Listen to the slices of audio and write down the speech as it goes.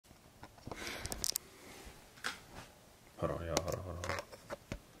Hold on, y'all. Hold on.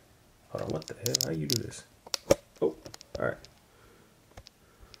 Hold on, what the hell? How you do this? Oh, alright.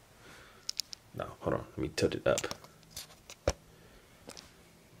 No, hold on. Let me tilt it up.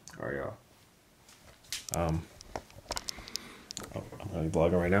 Alright, y'all. I'm gonna be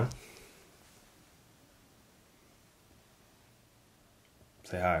vlogging right now.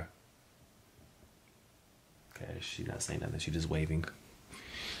 Say hi. Okay, she's not saying nothing. She's just waving.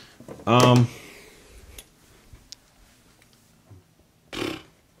 I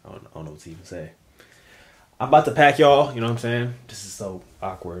don't know what to even say. I'm about to pack, y'all. You know what I'm saying? This is so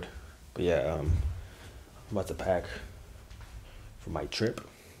awkward. But yeah, I'm about to pack for my trip.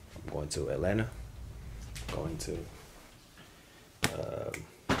 I'm going to Atlanta. Going to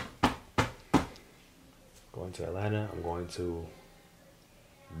Atlanta. I'm going to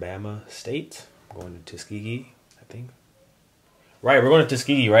Bama State. I'm going to Tuskegee, I think. Right, we're going to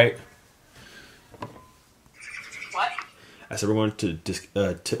Tuskegee, right? What? I said we're going to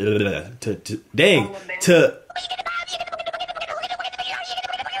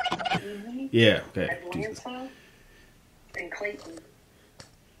yeah, okay. And Clayton.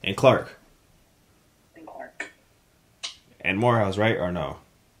 And Clark. And Clark. And Morehouse, right? Or no?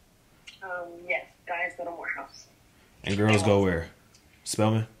 Yes, guys go to Morehouse. And girls go where?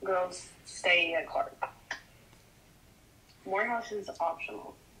 Spelman? Girls stay at Clark. Morehouse is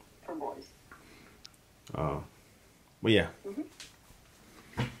optional for boys. Oh. Well, yeah.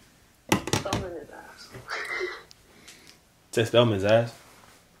 Spelman is ass. Say Spelman's ass?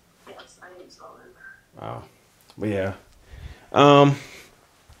 Yes, I hate Spelman. Wow. But yeah. I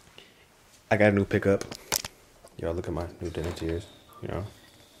got a new pickup. Y'all look at my new denim tears. You know?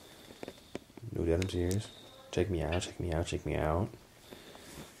 New denim tears. Check me out, check me out, check me out.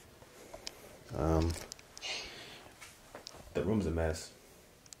 The room's a mess.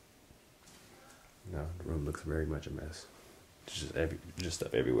 No, the room looks very much a mess. Just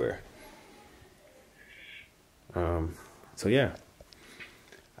stuff everywhere. So yeah.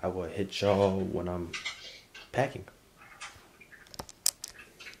 I will hit y'all when I'm packing.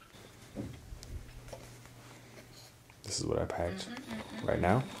 This is what I packed right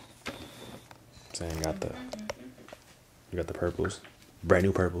now. Saying you got the purples, brand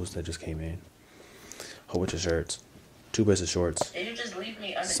new purples that just came in. Whole bunch of shirts, 2 pairs of shorts. Did you just leave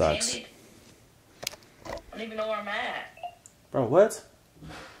me unattended? Socks. I don't even know where I'm at. Bro, what?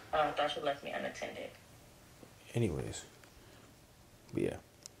 Oh, I thought you left me unattended. Anyways, but yeah.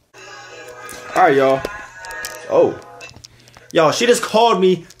 All right, y'all. Oh, y'all, she just called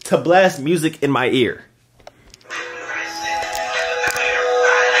me to blast music in my ear.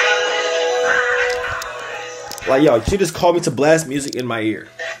 Like, yo, she just called me to blast music in my ear.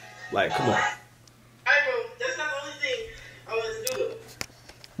 Like, come on. Alright, bro, that's not the only thing I wanted to do, though.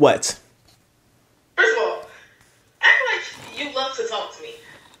 What? First of all, act like you love to talk to me,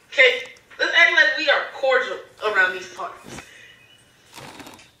 okay? Let's act like we are cordial around these parties.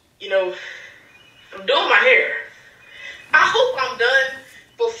 You know, I'm doing my hair. I hope I'm done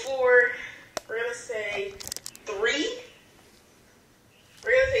before, we're going to say 3.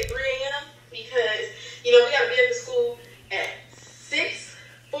 We're going to say 3 a.m. because, you know, we got to be at the school at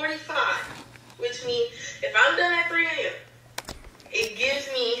 6:45, which means if I'm done at 3 a.m., it gives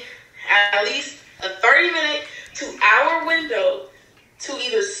me at least a 30-minute to hour window to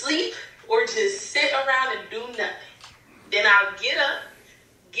either sleep or just sit around and do nothing. Then I'll get up,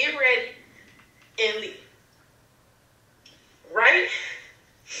 get ready, and leave. Right?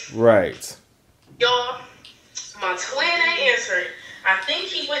 Right. Y'all, my twin ain't answering. I think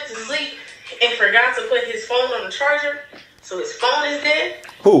he went to sleep and forgot to put his phone on the charger, so his phone is dead.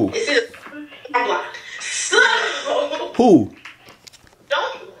 Who? It's his, I'm blocked. So, Who?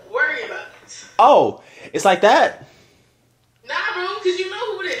 don't worry about it. Oh, it's like that? Nah, bro, because you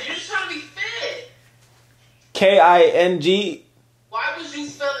know who it is. You're just trying to be fed. King. Why would you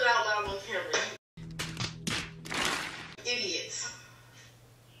spell it out loud on camera? You idiots.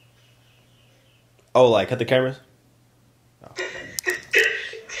 Oh, like cut the cameras? Oh.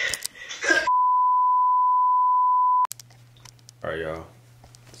 Alright, y'all.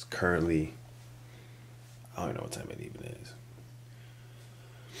 It's currently, I don't know what time it even is.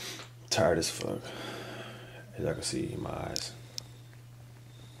 I'm tired as fuck. As I can see in my eyes.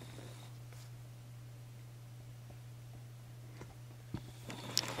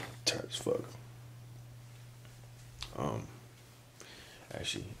 Tired as fuck.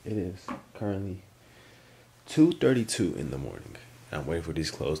 Actually, it is currently 2:32 in the morning. I'm waiting for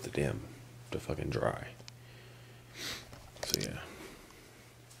these clothes to fucking dry. So yeah,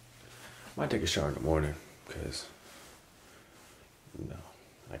 might take a shower in the morning because no,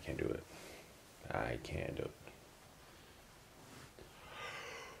 I can't do it. I can't do it.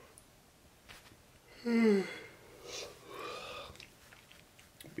 Yeah.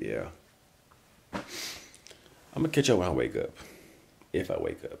 I'm gonna catch up when I wake up. If I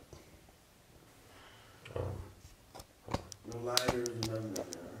wake up. No lighters or nothing.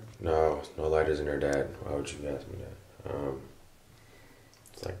 No lighters in there, Dad. Why would you ask me that?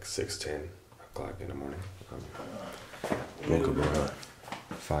 It's like 6:10 o'clock in the morning. Woke up around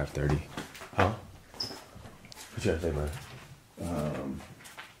 5:30. Huh? What you gotta say, man?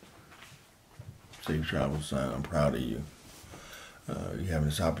 Safe travels, son. I'm proud of you. You having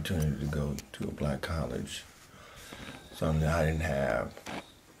this opportunity to go to a black college. Something that I didn't have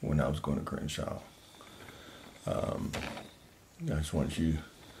when I was going to Crenshaw. I just want you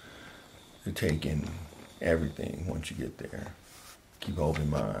to take in everything once you get there. Keep an open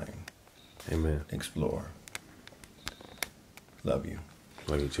mind. Amen. Explore. Love you.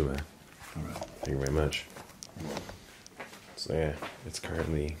 Love you too, man. All right. Thank you very much. So yeah, it's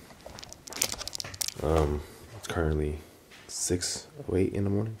currently 6:08 in the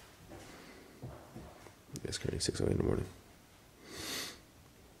morning. It's currently 6:08 in the morning.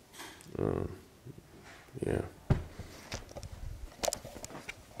 Yeah.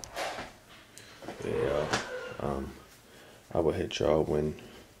 Yeah. I will hit y'all when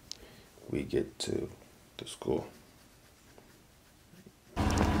we get to the school.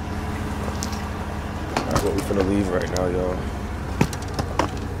 Alright, well, we finna leave right now, y'all.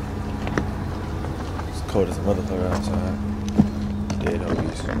 It's cold as a motherfucker outside. Dead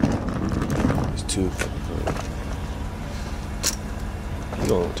homies. It's too fucking cold. You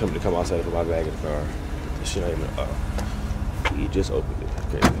gonna tell me to come outside and put my bag in the car? This shit ain't even. He just opened it.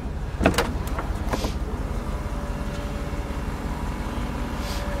 Crazy.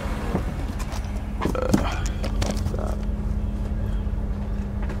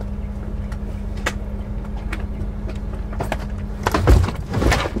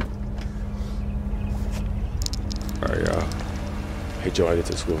 Alright, y'all. Hate y'all when I get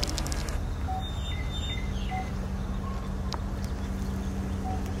to school.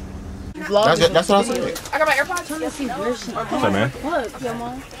 That's what I said. I got my AirPods. What's up, man? Look, your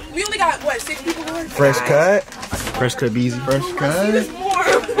mom. We only got what, 6 people going? Fresh cut. Fresh cut beezy. Fresh cut.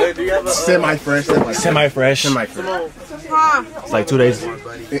 Semi-fresh. Semi-fresh. Huh? It's like 2 days.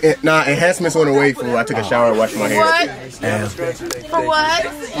 Nah, enhancements on the way, fool. I took a shower and washed my hair. What? And For what?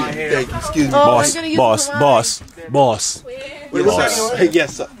 Excuse me. Oh, boss, you're gonna use boss, it for boss, boss, boss.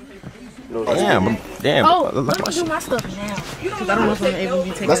 Yes, sir. Damn, damn. Oh, let me do my stuff now. Because I don't know if I'm able to be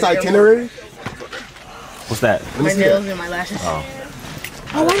taking That's the a video. itinerary? What's that? My nails and my lashes. Oh.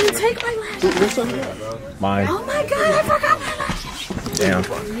 Oh, I didn't take my lashes. Mine. Oh my god, I forgot my lashes. Damn.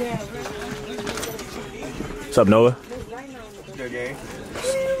 What's up, Noah?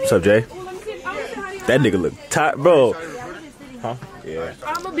 What's up, Jay? That nigga look tight, bro. Huh? Yeah.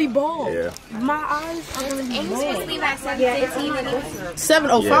 I'm gonna be bald. Yeah. My eyes are gonna be And you bald. supposed to leave at 7:15.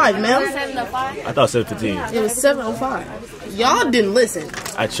 7:05, man. 7:05. I thought 7:15. It was 7:05. Y'all didn't listen.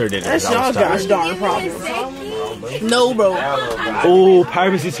 I sure did. That's I was y'all tired. gosh darn problem. No, bro. Oh,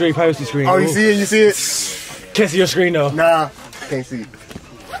 privacy screen, privacy screen. Oh, you see it? You see it? Can't see your screen though. Nah, can't see it.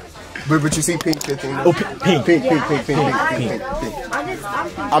 But you see pink 15. Oh, pink. Pink.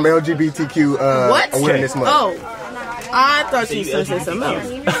 I'm LGBTQ What? awareness month. Oh. I thought you said something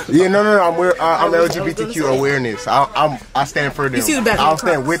else. Yeah, no. I'm LGBTQ awareness. I stand for them. You see the Batman I'll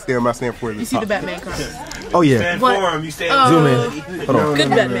stand cards. with them. I stand for them. You see the Batman card. Oh yeah. What? Zoom in. Hold on. Good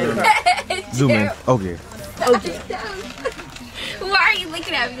Batman card. Zoom in. Okay. Okay. Why are you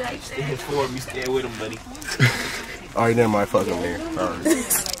looking at me like that? Alright, never mind. Fuck them there. Alright.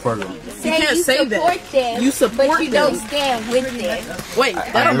 Fuck them. Say can't you say support that. them, You support but you don't them. stand with them. Wait,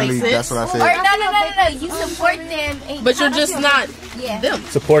 that don't make Literally, sense. that's what I Or said. no. You support them, and But you're just not yeah. them.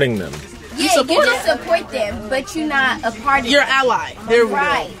 Supporting them. Yeah, you just support them, but you're not a part of You're an them. ally. There we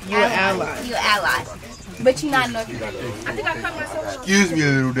Right. go. You're an ally. You're an ally. But you're not North Korean. Excuse me,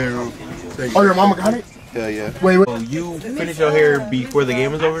 little Daryl. Oh, your mama got it? Hell yeah. Wait. You finish your hair before the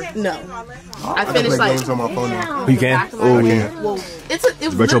game is over? No. I I can finished play like games on my phone now. You can? Oh yeah. Whoa. It was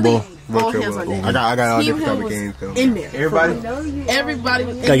Virtual literally ball. all hands on deck. I got all Team different type of was games though. in there. Everybody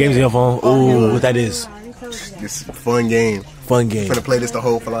was in Got games on there. your phone. Ooh, what that is? It's a fun game. Fun game. I'm finna play this the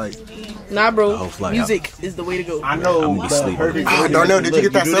whole flight. Nah, bro. whole flight. Music is the way to go. I know. I'm gonna be sleeping. Darnell, did you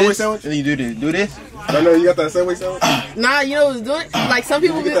get that Subway sandwich? And then you do this? Darnell, you got that Subway sandwich? Nah, you know what's doing? Like some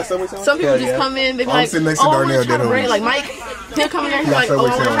people, you get that Subway sandwich? some people Hell just yeah. come in. They be I'm like, sitting next "Oh, to I want Darnell, to try to dead break." homies. Like Mike, he'll come in there. He's got like, "Oh, I Subway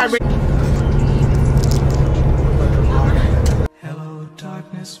want to try to break." Hello,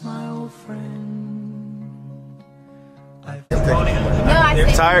 darkness, my old friend. No, I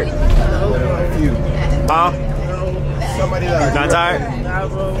said Tired? Huh? somebody that Not tired?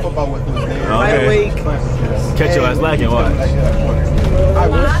 football with me. Okay. Catch your ass lagging, watch.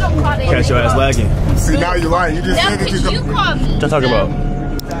 Catch your ass lagging. See, now you're lying. You just No, said that because you called me. What y'all talking about?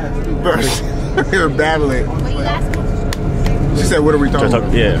 You're battling. What you asking? She said, what are we talking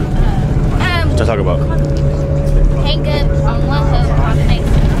about? Yeah. What y'all talking about? Hang up on one hook on the next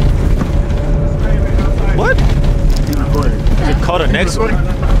one. What? Keep recording. Call the next one?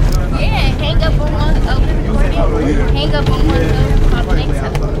 Yeah, hang up on one hook. Hang up on one hook on the next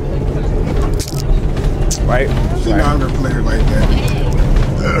hook. Right? She's not a player like that.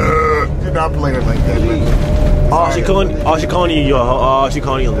 You're not a player like that. Oh, she calling you your she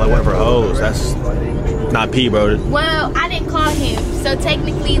calling you like one of her hoes. That's not P, bro. Well, I didn't call him, so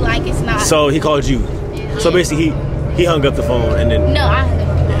technically, like, it's not. So he called you. So basically, he hung up the phone and then. No, I hung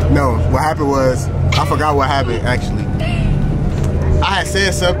up. No, what happened was, I forgot what happened actually. I had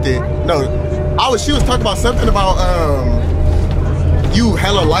said something. No, she was talking about something about you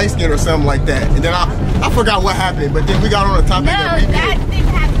hella light skin or something like that. And then I forgot what happened, but then we got on the topic No, that didn't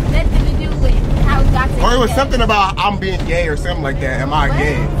have nothing to do with how we got to. or it was something about I'm being gay or something like that. Am I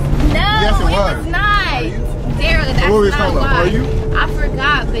gay? No, Yes, it it was. was not. Daryl, that's What were we not talking about? why. Are you? I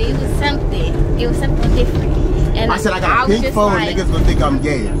forgot, but it was something. It was something different. And I said I got a was pink just phone, like, niggas gonna think I'm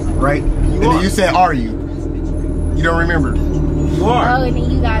gay, right? And then you said, are you? You don't remember? You oh, and then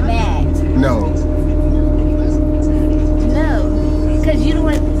you got mad. No. No, because you don't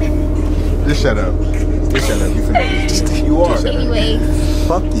want. Just shut up. Just shut up. You finna. You are. Anyway,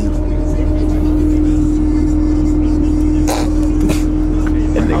 Fuck you.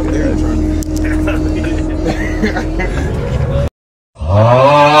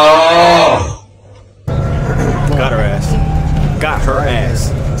 Got her ass. Got her ass.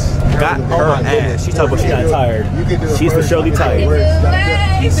 Got her ass. She talking about she got tired. She's for surely tired.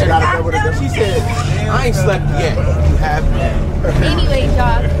 She said, I ain't slept yet. You have. anyways,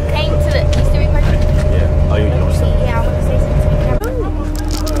 y'all came to the Easter egg party. Yeah. Oh, you know what's up. Yeah, I want to say something to the camera.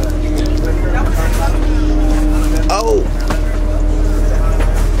 Oh.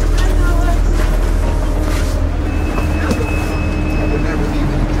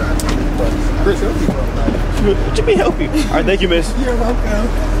 Chris, help me. What you mean help you? All right, thank you, miss. You're welcome.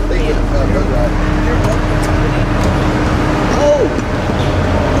 Thank you.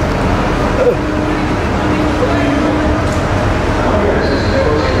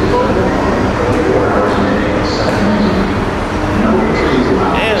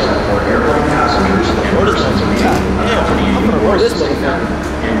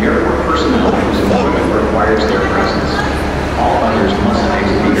 And airport personnel requires their presence. All others must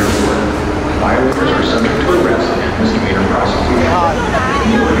exit the airport. Violators are subject to arrest and misdemeanor prosecution.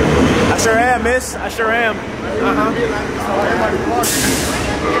 I sure am, miss. I sure am.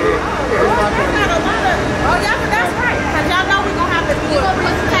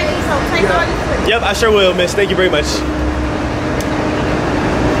 Yep, I sure will, miss. Thank you very much.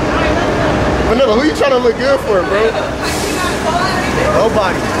 Vanilla, who you trying to look good for, bro?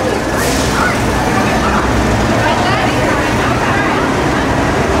 Nobody.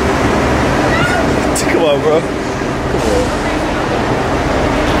 Come on, bro. Come on.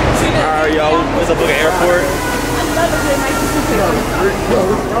 Alright, y'all. What's up, looking airport?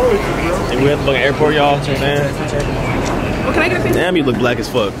 And we have to look at airport, y'all. Man. Well, can I get a picture? Damn, you look black as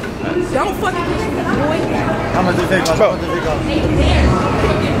fuck. Don't fucking boy. How much does it cost? Bro.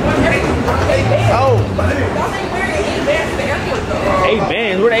 Oh. 8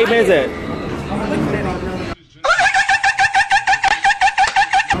 bands? Where the 8 bands at?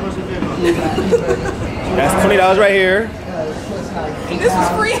 That's $20 right here. This is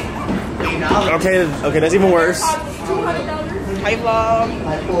free. Okay, that's even worse. $200. Hey vlog.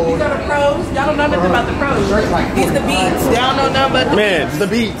 These are the pros. Y'all don't know nothing about the pros. These the beats. Y'all know nothing but the Man, the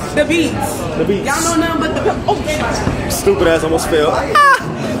beats. The beats. The beats. Y'all know nothing but the Stupid ass almost fell.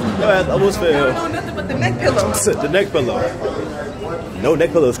 Your ass almost Y'all fell. know nothing but the neck pillow. The neck pillow. No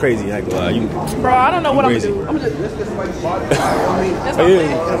neck pillow is crazy. I ain't gonna lie. You Bro, I don't know what I'm crazy. gonna do. I'm gonna just. That's Oh, my yeah.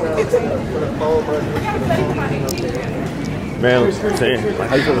 plan. Man, I'm saying. Like,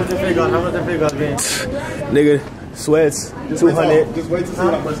 how you feeling? How much the figure been? Nigga, sweats 200. Just wait to see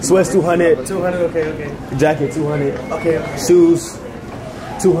how much. Sweats 200. 200, okay. Jacket 200. Okay. Shoes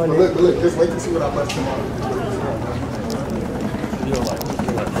 200. Look, just wait to see what I bust tomorrow.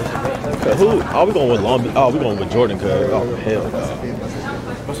 Who? Oh, we going with Long Beach. Oh, we going with Jordan, cuz. Oh, hell no.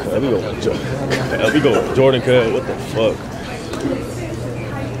 We going with Jordan. We going with Jordan, cuz. What the fuck?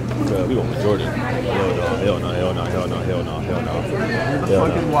 Cuz, we going with Jordan. Hell no.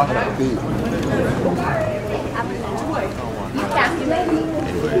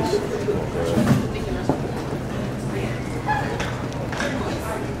 Anyways.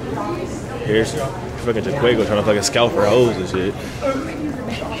 Here's fucking Jaquago trying to fucking scout for hoes and shit.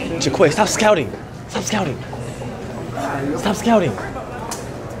 Jaquay, stop scouting. Stop scouting. Stop scouting.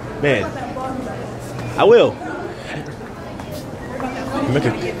 Man. I will.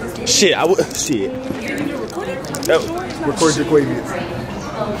 Shit, I will. Shit. Record Jaquavius.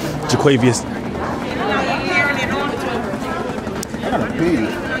 Jaquavius. I got a pee.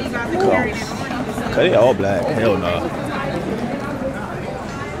 Cut it all black. Hell no.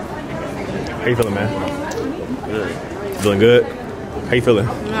 How you feeling, man? Good. Feeling good? How you feeling?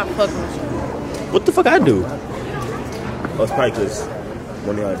 I'm not fucking. What the fuck I do? Oh, it's probably because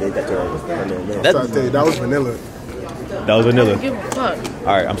one of y'all did that to her. That was vanilla. That was vanilla. Give a fuck.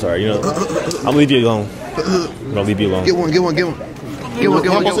 All right, I'm sorry. You know, I'm gonna leave you alone. I'm gonna leave you alone. Get one. What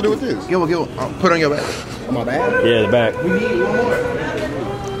am I supposed to do with this? Get one. Put on your back. On my back? Yeah, the back.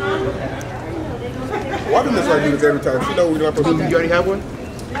 Why didn't this like do this every time? She know we're not supposed to. You already have one?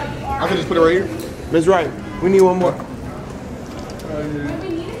 I can just put it right here. That's right. We need one more.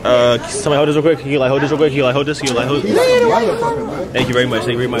 Somebody hold this real quick. Can you like hold this real quick? Can you like hold this? Can you like hold this? Thank you very much.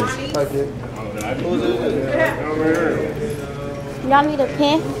 Thank you very much. Y'all need a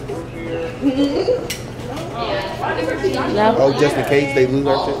pen? No. Oh, just in case they lose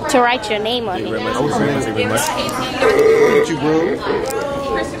our shit? To write your name on it. Thank you very much. What you, bro?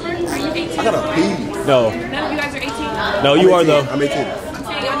 I got a pee. No. None of you guys are 18? No, you are though. I'm 18.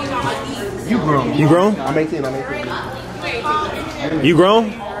 You grown. You grown? I'm 18. You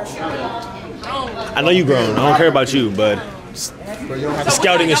grown? I know you grown. I don't care about you, but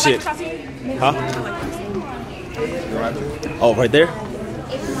scouting and shit. Huh? Oh, right there?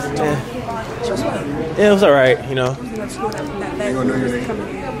 Yeah, it was alright, you know.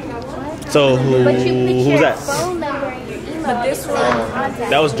 So, who's that? Phone number and your email. But this one.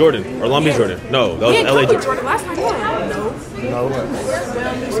 That was Jordan, or Long Beach Jordan. No, that was LA Jordan. Jordan. Last time. No.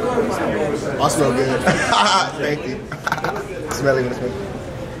 I smell good. Thank you. Smelly when it's good.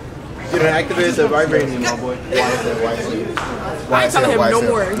 You're an activist of vibrating, my boy. I ain't telling him no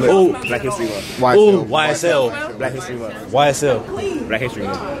more. Oh, Black History Month. ooh, YSL. Black History Month. YSL. Black History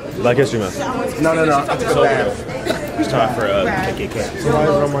Month. Black History Month. No. I took a bath. It's time for KKK.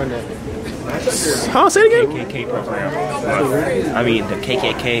 Huh? Say it again. KKK program. I mean the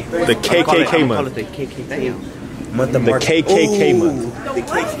KKK. The KKK month. Call it the KKK month. The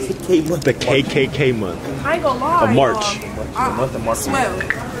KKK month. The KKK month. I ain't gonna lie. Of March. Month of March. Swell.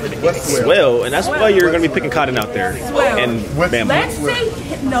 Swell, and that's why you're gonna be picking cotton out there. Swell. And bamboo. Let's say,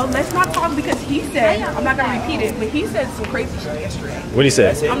 no, let's not talk because he said, I'm not gonna repeat it, but he said some crazy shit yesterday. What did he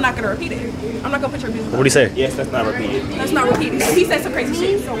say? I'm not gonna repeat it. I'm not gonna put your business. What did he say? Yes, that's not repeated. Let's not repeat it. He said some crazy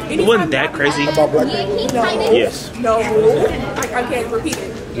shit. So It wasn't that crazy. Yeah, he kind of. Yes. No, I can't repeat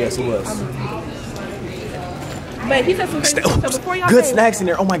it. Yes, it was. But he said some crazy shit. So before y'all Good say, snacks in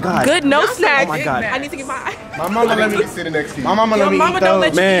there. Oh my god. Good no snacks. Oh my god. I need to get my. My mama let me sit next to you. My mama Your let me mama eat don't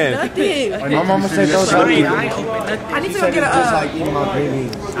those. let you Man. eat nothing. My mama said those. I need to go get a. Just like eating my baby.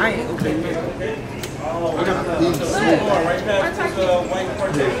 I ain't okay.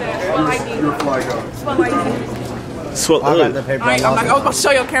 You're a fly guy. Swell. I got the paper. I was about to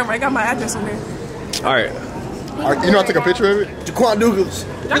show your camera. I got my address on there. All right. You know I took a picture of it? Jaquan Douglas.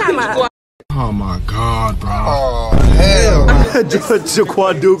 I got my. Oh my god, bro. Oh hell.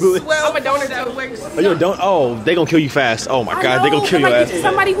 Jaquan Douglas. I'm a donor too. Oh, you don't? Oh, they gonna kill you fast. Oh my god, they gonna kill your ass.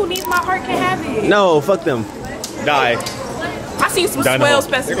 Somebody who needs my heart can have it. No, fuck them. Die. I seen some Dynamo. swell They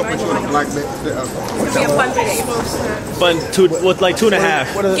specimens. gonna put you on a black man. It'll be a fun day. Fun with like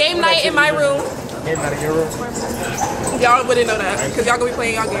 2.5. Game night in my room. Game out of your room. Y'all wouldn't know that because y'all gonna be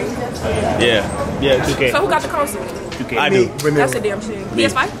playing y'all game. Yeah. 2K. So who got the console? 2K. I do. That's a damn shit.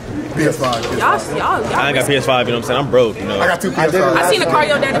 PS5? PS5. Y'all. I ain't got PS5. You know what I'm saying? I'm broke. You know. I got two PS5s. I seen a car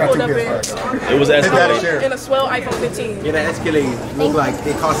your daddy pulled up in. It was Escalade. In a swell iPhone 15. Yeah, that Escalade look like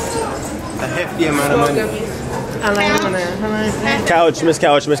it costs a hefty amount of money. I like it. Couch, Miss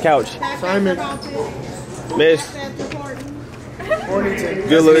Couch, Miss Couch. Simon. Miss.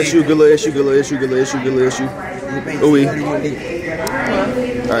 Good little issue, good little issue, good little issue, good little issue, good little issue. Ooh-wee.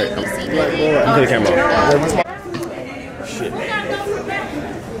 Alright. I'm putting the camera on. Shit.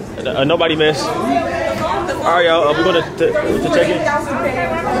 Nobody miss. Alright, y'all. Are we going to check in?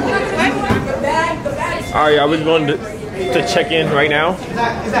 Alright, y'all. We're going to check in right now.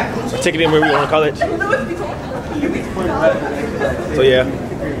 Or take it in where we want to call it. So, yeah.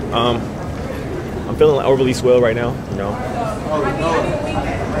 I'm feeling overly swell right now, you know.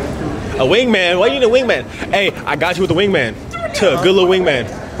 A wingman? Why you need a wingman? Hey, I got you with a wingman. Good little wingman.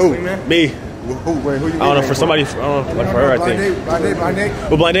 Who? Me. Who you I don't know, for somebody, I don't know, like for her, I think. Blind date?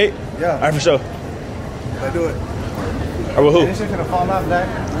 With blind date? Yeah. Alright, for sure. Let's do it. Or with who? This shit gonna fall out, Black.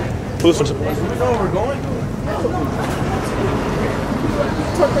 Who's for?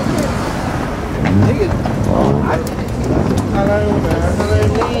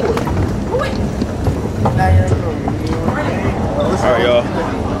 Alright, y'all.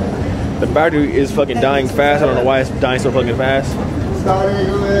 The battery is fucking dying fast. I don't know why it's dying so fucking fast.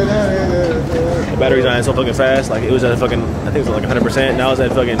 The battery's dying so fucking fast. Like it was at fucking, I think it was like 100%. Now it's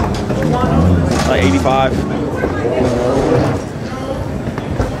at fucking like 85.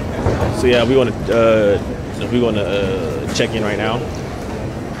 So yeah, we want to check in right now.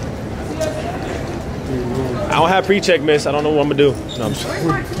 I don't have pre-check, miss. I don't know what I'm gonna do. No, I'm just,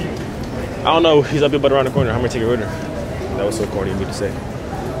 I don't know. He's up here but around the corner. I'm gonna take a order. That was so corny of me to say.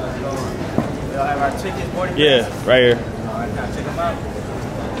 Yeah, right here.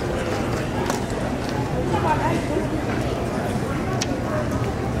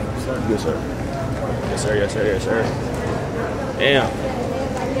 Yes, sir. Yes, sir. Yes, sir. Yes, sir. Damn.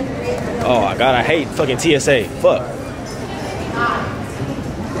 Oh, my God. I hate fucking TSA. Fuck.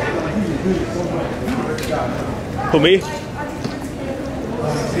 Who, me?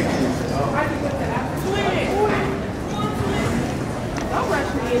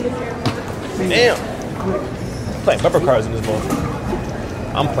 Damn. I'm playing bumper cars in this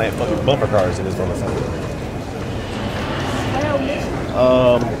motherfucker. I'm playing fucking bumper cars in this motherfucker.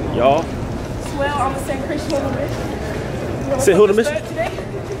 Y'all. Well, I'm gonna send Chris Hill a mission. Say who the mission?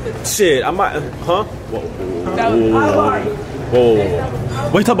 Shit, I might. Huh? Whoa. Whoa.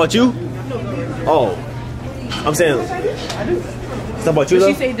 What you talking about you? Oh. I'm saying. Talking about you though?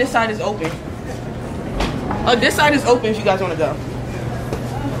 She said this side is open. Oh, this side is open if you guys want to go.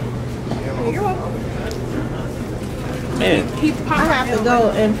 You're welcome. Man. I have to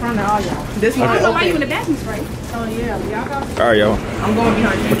go in front of all y'all. This one. I don't know why you in the bathroom spray. Oh yeah, y'all go. All right, y'all. I'm going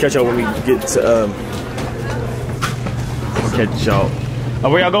behind you. We'll catch y'all when we get to we'll catch y'all. Oh,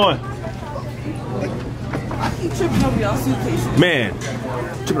 where y'all going? I keep tripping over y'all suitcases. Man,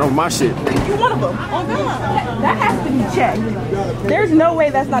 tripping over my shit. You one of them. Oh God. That has to be checked. There's no way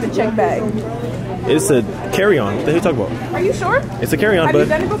that's not a check bag. It's a carry-on. What the hell you talking about? Are you sure? It's a carry-on, Have bud. you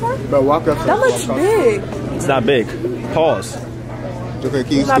done it before? But walk up. That looks big. It's not big. Pause. Okay,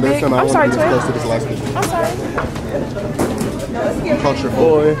 can you Not big. I'm sorry, Twin. close to this last picture. I'm sorry. Culture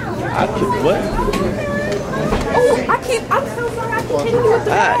Boy, I could, what? Oh, I'm so sorry. I keep hitting you with the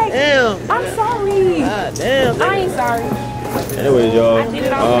bag. Damn. I'm sorry. Damn. I ain't sorry. Anyways, y'all. I did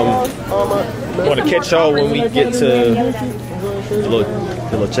it all I want to catch y'all when we get to the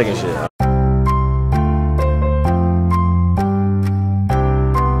little chicken shit.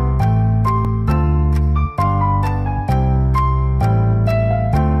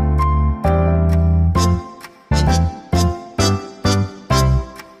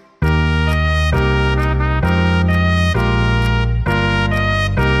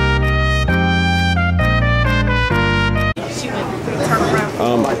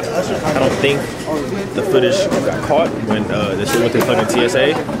 I don't think the footage got caught when the shit went through fucking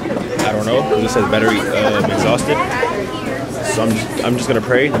TSA. I don't know, because it says battery exhausted. So I'm just gonna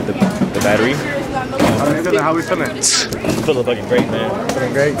pray that the battery. How we feeling? Feeling fucking great, man.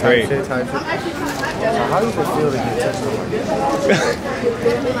 Feeling great. Great. Type shit. So how does it feel to get touched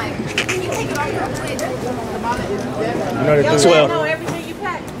like You know the thing. Well, know everything you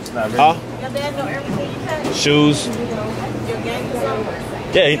pack. huh? Your dad know everything you pack. Shoes. Your gang is over.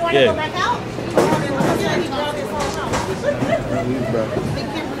 Yeah, You want to go yeah. back out?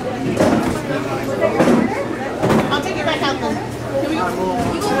 I'll take you back out then. You gonna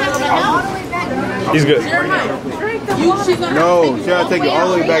have to go all the way back? He's good. No, she gotta take it all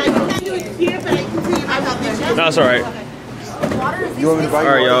the way back. No, it's all right. You want me to buy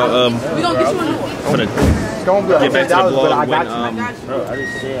All right, y'all. We gonna get you a new one. I'm gonna get back to the vlog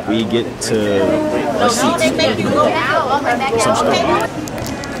when we get to our seats. Some stuff.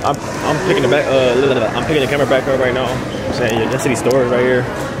 I'm picking the back. I'm picking the camera back up right now. I'm saying, yeah, that's these stores right here.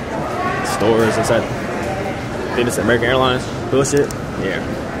 Stores inside. I think it's American Airlines. Bullshit. Yeah.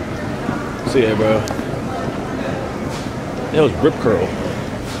 So yeah, bro. It was Rip Curl.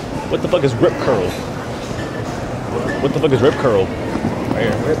 What the fuck is Rip Curl? What the fuck is Rip Curl? Right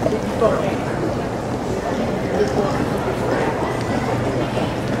here.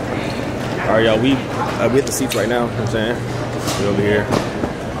 All right, y'all. We at the seats right now. You know what I'm saying, we over here.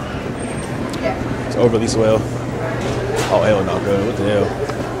 It's overly swell. Oh hell no, good. What the hell?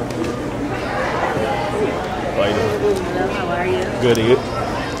 How you doing? How are you? Good, you?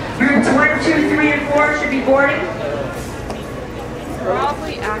 Groups 1, 2, 3, and 4 should be boarding.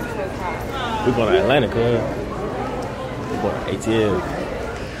 Probably access hall. We're going to Atlanta, cuz. We're going to ATL.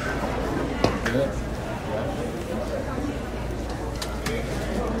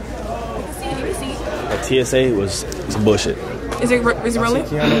 TSA was some bullshit. Is it really? I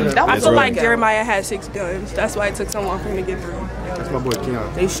It's feel like real. Jeremiah had 6 guns. That's why it took so long for him to get through. That's my boy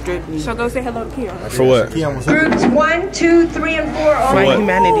Keon. They stripped me. So go say hello to Keon. For what? Groups 1, 2, 3, and 4 For only. what?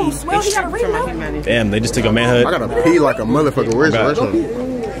 Humanity. Well, he got a ring now. Damn, they just took a manhood. I gotta pee like a motherfucker. Where's the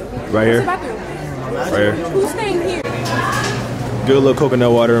restroom? Right here. Right here. Who's staying here? Good little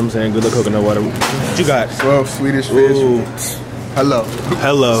coconut water, I'm saying. Good little coconut water. What you got? 12 Swedish fish. Ooh. Hello.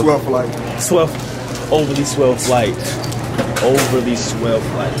 Hello. Swell flight. Swell. Overly swell flight. Overly swell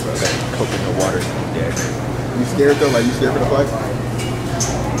flight, bro. That coconut water. Yeah. You scared though? Like you scared for the flight?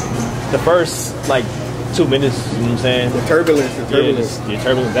 The first, like, 2 minutes, you know what I'm saying? The turbulence. The turbulence. Yeah, the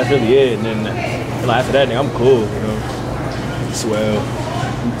turbulence, that's really it. And then like, after that, nigga, I'm cool, you know. Swell.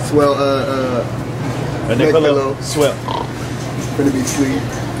 Swell, And neck then pillow. Swell. Gonna be sweet.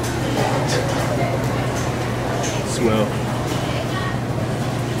 Swell.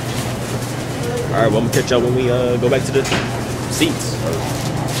 Alright, well, I'm gonna catch y'all when we go back to the seats or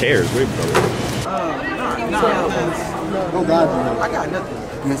chairs, whatever you call it. Oh God, I got nothing.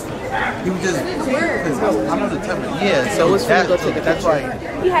 He was just, I'm gonna tell you. Yeah, so it's that, that's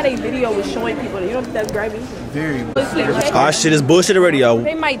right. He had a video with showing people. You don't think that's grimy? Very. Ah, shit is bullshit already, y'all.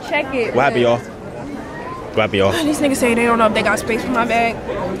 They might check it. What happened, y'all? What happened, y'all? These niggas say they don't know if they got space for my bag.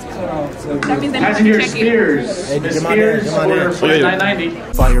 That means they might Passenger check it. Spears. Spears order for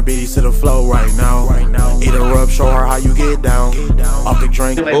 $9.90. Fire beats to the flow right now. Eat her up, show her how you get down. Off the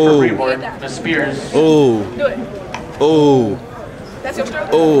drink. Oh. The Spears. Oh. Do it. Oh. That's your stroke?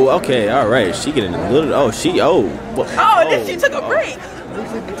 Oh, okay, all right. She getting a little. Oh, she. Oh. Well, Oh, then she took a break.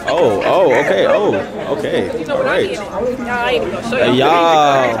 Oh. Oh. Okay. Oh. Okay. You know All what I right. did? Nah, I ain't even gonna show you.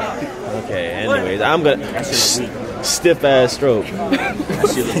 Y'all. Okay. Anyways, I'm gonna stiff ass stroke. You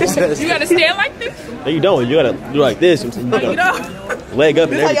gotta stand like this? No, you don't. You gotta do like this. You You know? leg up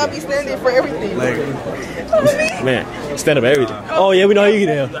and This how y'all everything. be standing for everything. Man, stand up everything. Oh yeah, we know how you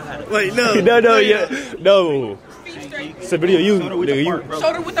get down. Wait, no. No, yeah, no. It's a video of you, nigga. You.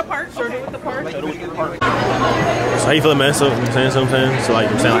 Shoulder width apart. Shoulder width apart. So how you feeling, man? So I'm saying, so like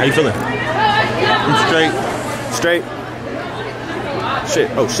I'm saying, how you feeling? I'm straight. Shit.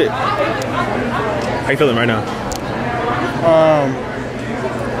 Oh shit. How you feeling right now?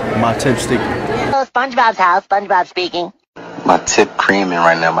 My tip sticky. Hello, SpongeBob's house. SpongeBob speaking. My tip creaming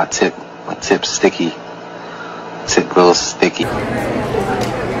right now. My tip sticky. Tip real sticky. I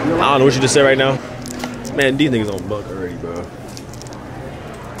don't know what you just said right now. Man, these niggas on buck already, bro.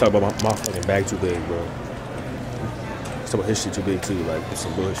 Talk about my fucking bag too big, bro. Talk about his shit too big too. Like it's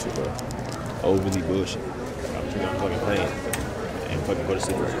some bullshit, bro. Overly bullshit. I'm fucking playing and fucking go to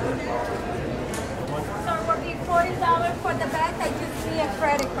sleep. So it will be $40 for the bag. I just need a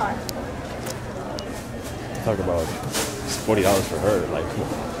credit card. Talk about $40 for her, like come on.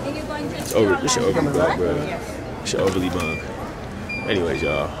 And you're going to It's over. This shit overly bug, bro. This shit overly bug. Anyways,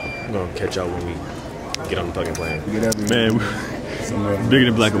 y'all, I'm gonna catch y'all when we get on the fucking plane. Man, bigger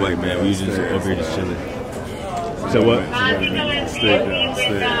than black and white, man. We was just over here just chilling. So what?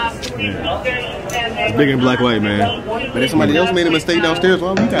 It's bigger than black and white, man. But if somebody else made a mistake downstairs,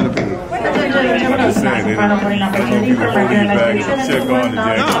 well, we kind of pay. I'm just saying, I don't know if you can hold your bag and check on the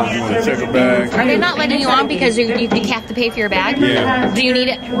jacket. You want to check a bag? Are they not letting you on because you have to pay for your bag? Yeah. Do you need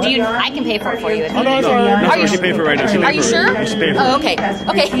it? I can pay for it for you. If you no, need no, it. no, Are you she paid for it right now. She Are paid you for it. sure? She paid for it. Oh, okay.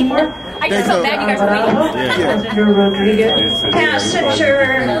 Okay. I just felt bad you guys were waiting. Passenger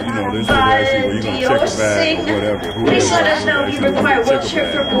There's a where you're going to check a bag or whatever. Please let us know if you require wheelchair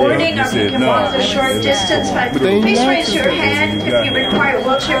for boarding or if you can walk a short distance. Please raise your hand if you require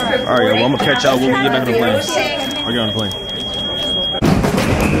wheelchair for boarding. Alright, well, I'm gonna catch y'all when we get back on the plane. I'll get on the plane.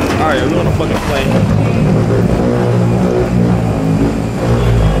 Alright, we're on the fucking plane.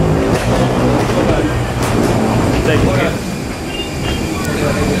 Take it.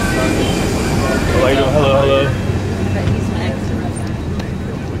 How you doing? Hello.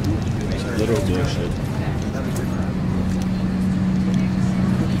 Little bullshit.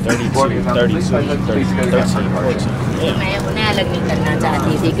 32. May ako nalagnitan na sa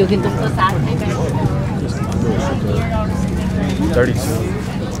atin. Ikaw gintong to sa atin. 32.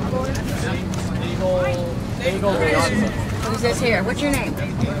 Who's this here? What's your name?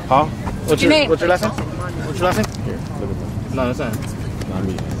 Huh? What's your name? What's your last name? What's your last name? Here, look at that. No, that's not. Not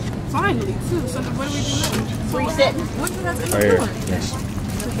me. Finally, too. So what do we do now? Where you sit? What do that Right here. Yes.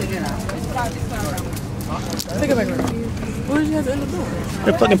 Take it back around. What did you have to end up doing?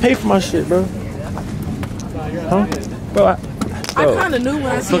 They fucking pay for my shit, bro. Huh? Bro, I kind of knew when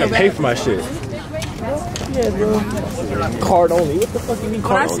I seen fucking pay for my shit. Yeah, bro. Card only. What the fuck you mean When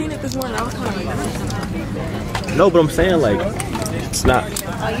card I only? seen it this morning, I was kind of like, No, but I'm saying like, It's not.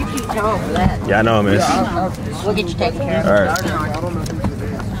 Oh, you keep calm for that. Yeah, I know, miss. We'll get you taken care of. All right.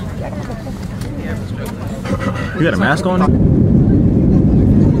 You got a mask on?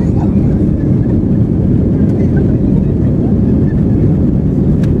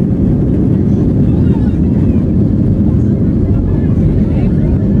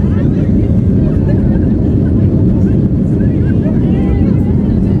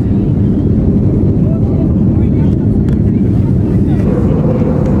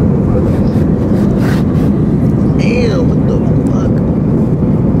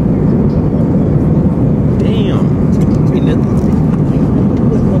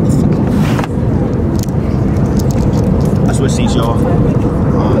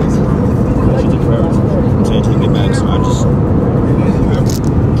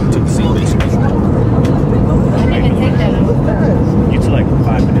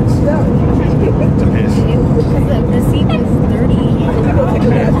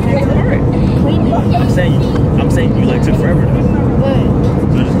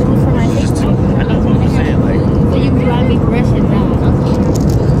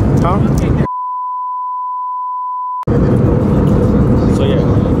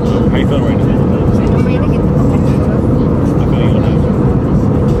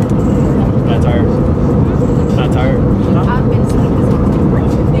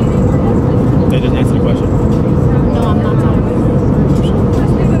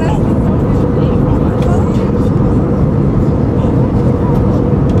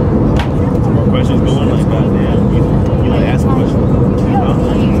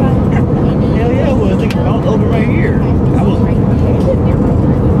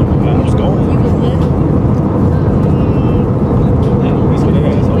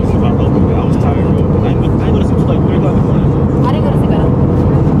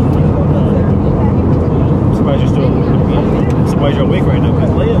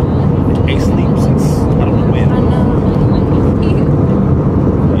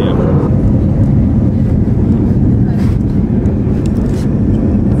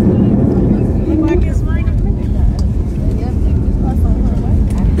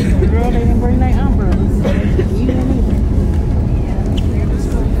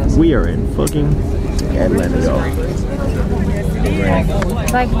 We are in fucking Atlanta, y'all.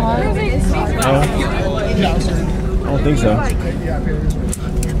 Like hard? I don't think so.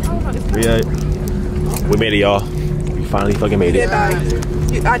 We made it, y'all. We finally fucking made it.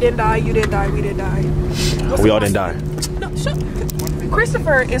 I didn't die. You didn't die. We didn't die. We all didn't die. No,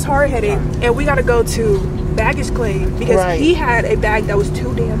 Christopher is hard-headed, and we gotta go to baggage claim because he had a bag that was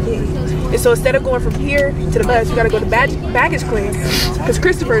too damn big. And so instead of going from here to the bus, we gotta go to baggage claim because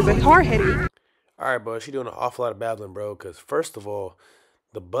Christopher is hard-headed. All right, bro. She doing an awful lot of babbling, bro. Because first of all,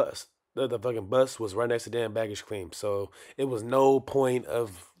 the fucking bus was right next to damn baggage claim, so it was no point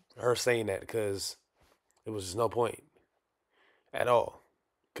of her saying that because it was just no point at all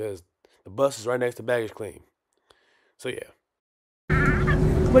because the bus is right next to baggage claim. So yeah.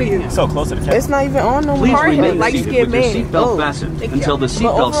 What are you? So close to the camera. It's not even on no more. Please remain seated with your seatbelt fastened until the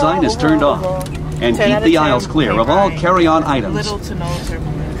seatbelt sign is turned off. And keep the aisles clear of all carry-on items. Little to no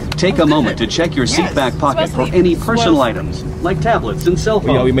turbulence. Take a moment to check your seat back pocket for any personal items, like tablets and cell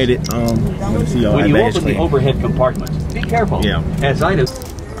phones. Yeah, we made it. See y'all when at you baggage open the claim. overhead compartment, be careful. Yeah. As items.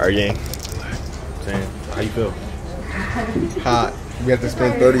 All right, gang. How you feel? Hot. We have to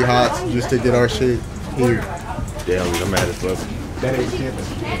spend 30 hots just to get our shit here. Damn, I'm mad as fuck. That ain't shit.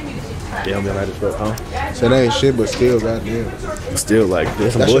 Damn, I'm mad as fuck, huh? So that ain't shit, but still, goddamn. Still, like,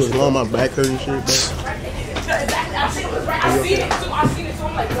 there's some that bullshit. shit was on my back hurting shit, bro.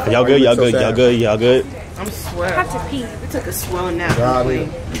 Y'all good? Y'all good? Y'all good? Y'all good? I'm sweating. I have to pee. We took a swell nap.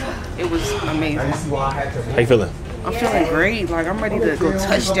 It was amazing. How you feeling? I'm feeling great. Like I'm ready to go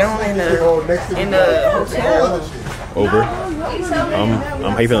touchdown in the hotel. Over.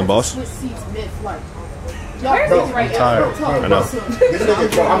 How you feeling, boss? I'm tired. I know. This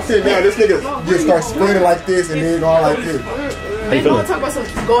nigga, I'm sitting down. This nigga just starts sprinting like this and then going like this. How you feeling? Talk about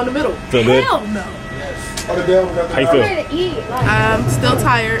something. Go in the middle. Feel good? Hell no. How you feel? I'm still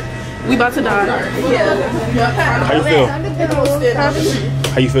tired. We about to die. How you feel?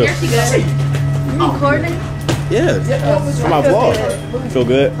 How you feel? Recording? Yeah. For my vlog. Feel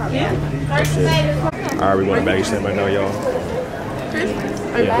good? Yeah. All right, we're going to baggage stand right now, y'all. Chris,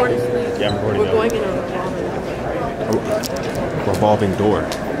 are you recording? Yeah, I'm recording. We're going in a revolving door.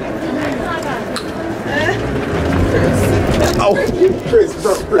 Oh, Chris,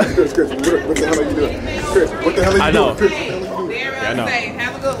 what the hell are you doing? Chris, what the hell are you doing? Chris, Yeah, I know.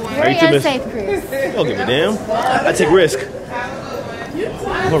 Have a good one. Are you too safe, Chris? Don't give a damn. I take risk.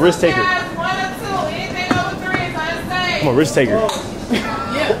 I'm a risk taker. I'm a risk taker.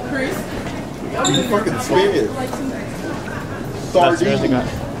 Yeah, Chris. You fucking scared.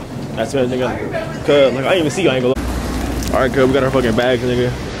 That's what nigga. Cause like I didn't even see you. I ain't gonna look. All right, cuz we got our fucking bags,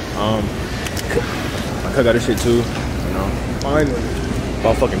 nigga. My cuz got this shit too. You know, finally.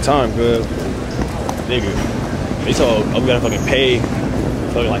 About fucking time, cuz. Nigga, they told we gotta fucking pay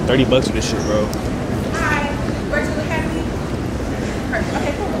fucking like $30 for this shit, bro. Hi. Where's the academy?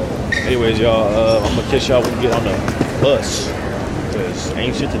 Okay, cool. Anyways, y'all, I'm gonna kiss y'all when we get on the bus. Cause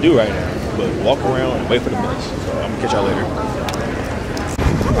ain't shit to do right now. But walk around and wait for the bus. So I'm gonna catch y'all later.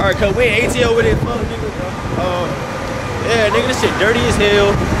 Alright, cuz we in ATL with it, fuck nigga. Yeah, nigga, this shit dirty as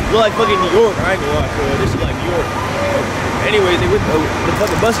hell. Look like fucking New York. I ain't gonna lie, cuz. This shit like New York. Anyways, nigga, the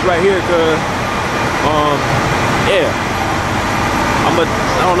fucking bus is right here, cuz. Yeah. I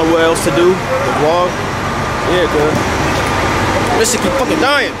don't know what else to do. The vlog. Yeah, cuz. This shit keep fucking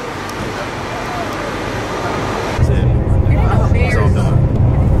dying.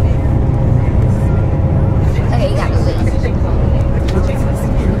 Okay, you got me.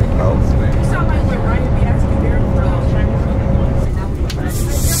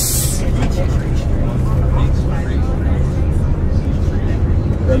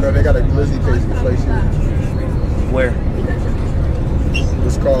 No, they got a glizzy face place here. Where?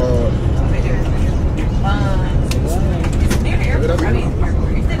 It's called.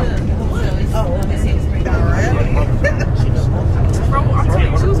 Bro, I'm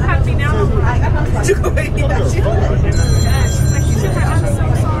telling you, she was patting me down. She's like, you should have. I'm so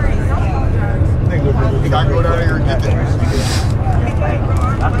sorry. Don't apologize. Can I go down here and get that?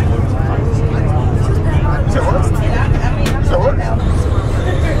 So what? So what?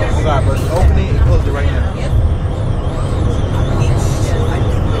 Oh God, but open it and close it right now.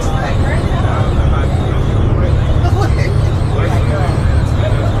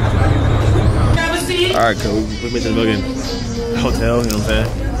 Alright, cool. We made the fucking hotel, you know what I'm saying?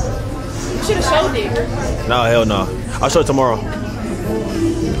 You should have showed it. Nah, hell no. I'll show it tomorrow.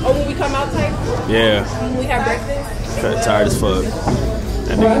 Oh, when we come out type? Yeah. When we have breakfast? Kinda tired as fuck.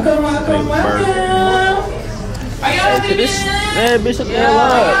 That nigga burnt. Hey, man, bitch, shut the hell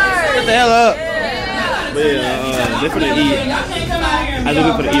up. Shut the hell up. But yeah, they finna eat. I think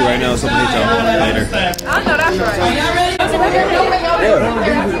we finna eat right now, so I'm gonna hit y'all later. I know that's right.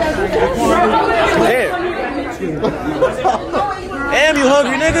 Damn, you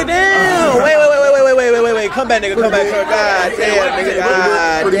hungry, nigga? Damn. Wait. Come back, nigga. Come back. God damn, nigga.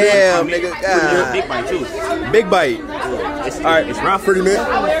 God damn, nigga. God. Big bite, too. Big bite. All right. It's round 30 minutes.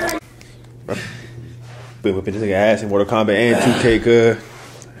 Been whipping this nigga ass in Mortal Kombat and 2K, cuz.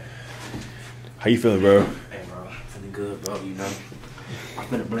 How you feeling, bro? Hey, bro. Feeling good, bro. You know. I'm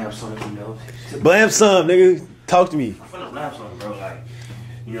finna blam something, you know. Blam some, nigga. Talk to me. I'm finna blam something, bro. Like,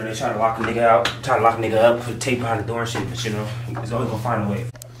 you know, they try to lock a nigga out, try to lock a nigga up, put tape behind the door and shit, but you know, it's always gonna find a way.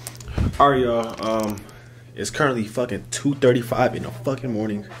 Alright, y'all. It's currently fucking 2:35 in the fucking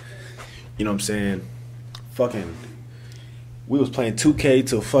morning. You know what I'm saying? Fucking. We was playing 2K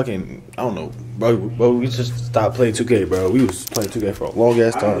till fucking, I don't know, bro. We just stopped playing 2K, bro. We was playing 2K for a long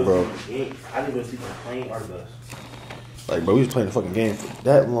ass time, bro. I didn't go sleep on the plane or the bus. Like, bro, we was playing the fucking game for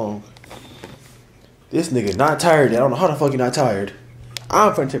that long. This nigga not tired. I don't know how the fuck he not tired.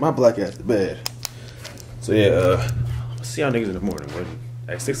 I'm finna take my black ass to bed. So yeah, I'll see y'all niggas in the morning, man.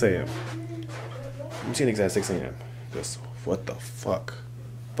 At 6 a.m. Let me see niggas at 6 a.m. Just what the fuck?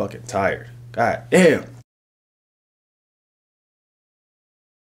 Fucking tired. God damn.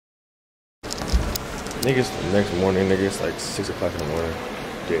 Niggas the next morning, niggas like 6 o'clock in the morning.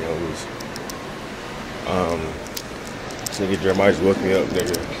 Getting homies. This nigga Jeremiah just woke me up,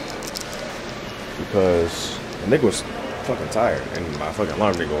 nigga. Because the nigga was fucking tired and my fucking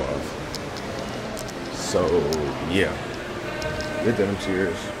alarm didn't go off. So yeah. Get them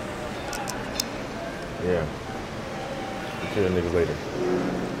cheers. Yeah. I'll kill the niggas later.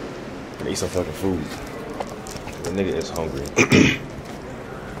 Gonna eat some fucking food. The nigga is hungry.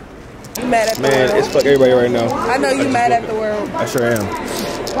 You mad at the Man, world? it's fuck everybody right now. I know you mad at the world. I sure am.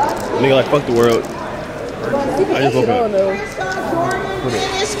 Nigga like fuck the world. I just woke up.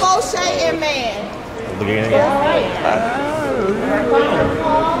 It's crocheting man. Look at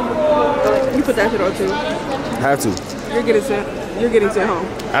You put that shit on too. Have to. You're getting sent home.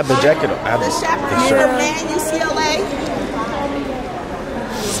 I have the jacket on. I have the shirt. Man, UCLA.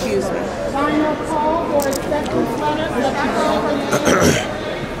 Excuse me.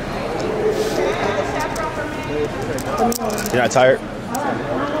 You're not tired?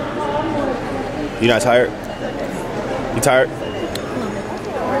 You not tired? You tired?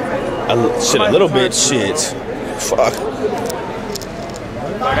 Shit, a little bit. Shit. Fuck.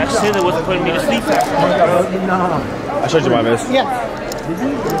 That scissor wasn't putting me to sleep fast enough, bro. I showed you my miss. Yeah.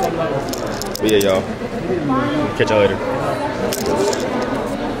 But yeah, y'all. Catch y'all later.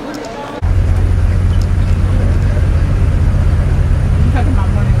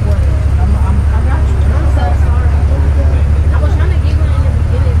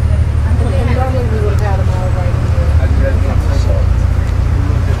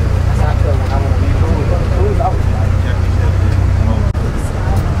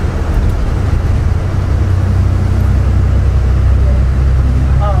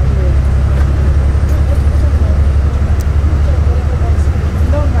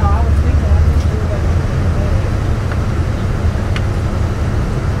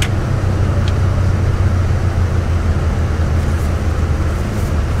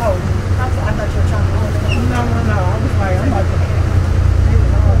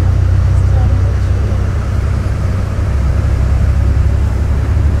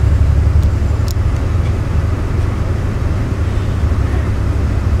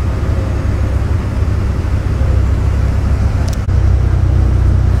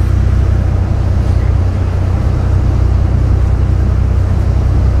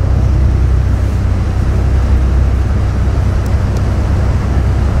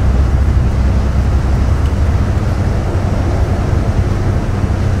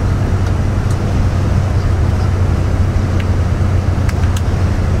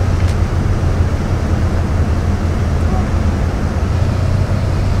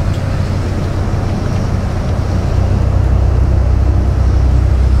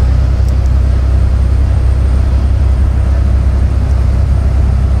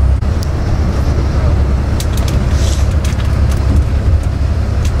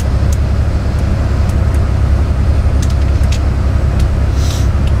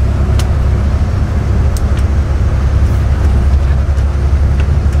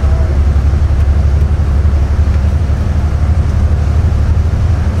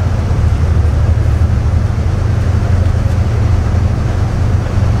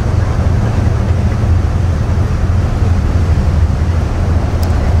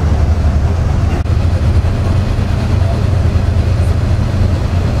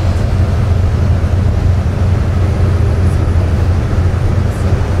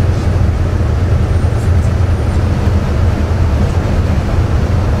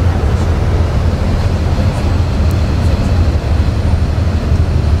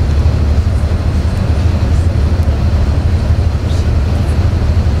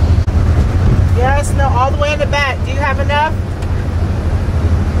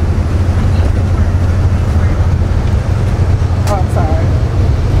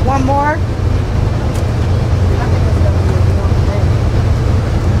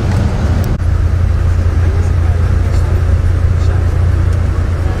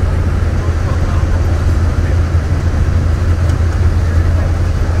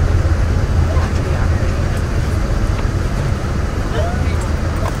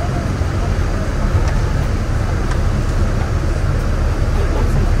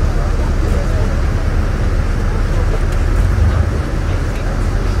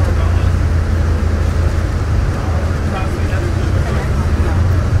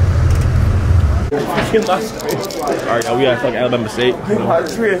 Alright, we at fucking Alabama State. My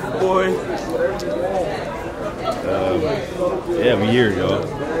trip, boy. Yeah, we here, y'all.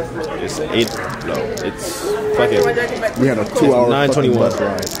 It's 8. No, it's fucking. We had a 2-hour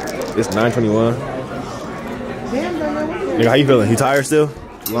 9:21. It's 9:21. Nigga, how you feeling? You tired still?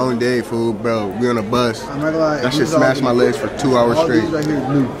 Long day, fool, bro. We on a bus. I'm not gonna lie. That shit smashed my legs for 2 hours straight.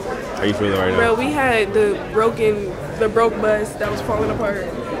 How you feeling right now? Bro, we had the broke bus that was falling apart.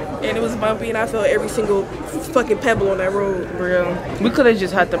 And it was bumpy, and I felt every single fucking pebble on that road. Real. We could have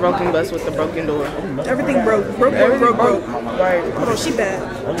just had the broken bus with the broken door. Everything broke. Broke. Right. Hold on, she bad.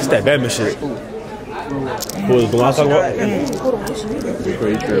 It's that Batman shit. Who was the one I was talking about? Hold on, what's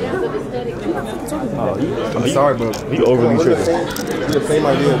I'm sorry, but you overly tripping. The same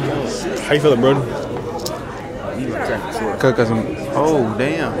idea. How you feeling, Brody? Cause oh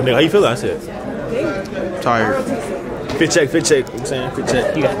damn. Nigga, how you feeling? I said. Tired. Fit check. You know what I'm saying? Fit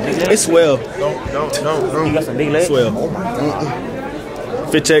check. You got big legs? It's swell. No. You got some big legs? Swell.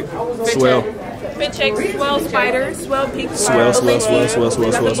 Fit check. Swell. Fit check. Swell spider. Swell pink. Swell.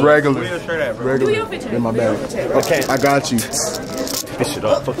 Regular. In my bag. Okay. I got you. This shit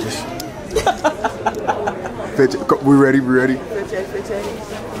up. Fuck this. Fit check. We ready? Fit check.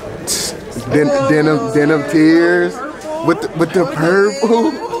 Denim tears. With the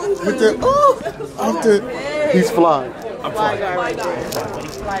purple. With the he's fly. I'm fly guy.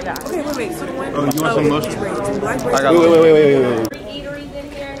 Okay, wait. So the one. Oh, you want some lotion? I got wait.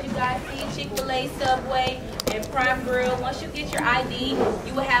 KFC, Chick-fil-A, Subway, and Prime Grill. Once you get your ID,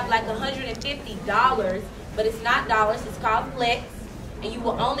 you will have like $150, but it's not dollars, it's called Flex, and you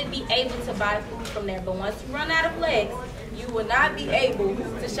will only be able to buy food from there. But once you run out of Flex, you will not be able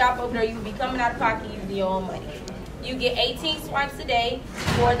to shop over there. You will be coming out of pocket using your own money. You get 18 swipes a day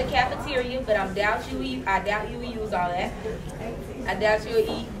for the cafeteria, but I doubt you will use all that. I doubt you'll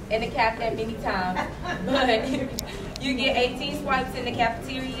eat in the cafe many times. But you get 18 swipes in the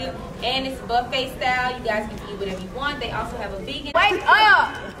cafeteria, and it's buffet style. You guys can eat whatever you want. They also have a vegan. Wake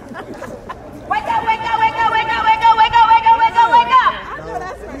up! Wake up, wake up, wake up, wake up, wake up, wake up, wake up, wake up, wake up!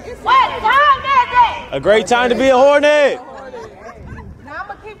 What time is it? A great time to be a Hornet. Now I'm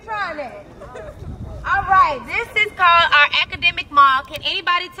gonna keep trying it. All right, this is called our academic mall. Can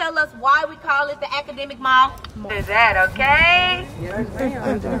anybody tell us why we call it the academic mall? Is that okay?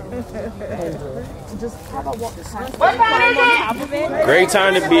 What time is it? Great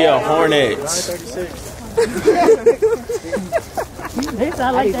time to be a Hornet. I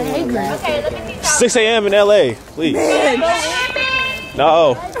like that. Okay, let me see. 6 a.m. in LA, please.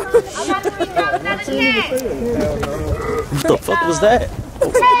 No. What the fuck was that?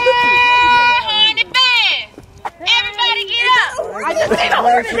 Everybody get up! I just seen a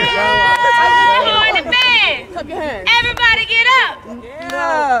hornet band! Clap your hands. Everybody get up!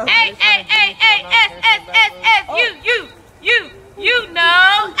 Yeah. Hey, hey, hey, hey, S, S, S, S, you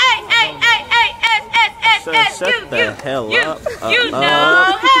know. Hey, hey, hey, hey, S, S, S, S, you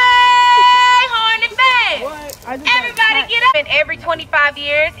know. Hey, hornet band! Everybody get up! And every 25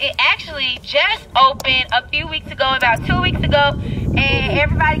 years, it actually just opened a few weeks ago, about 2 weeks ago. And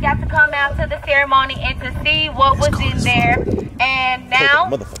everybody got to come out to the ceremony and to see what was in there. And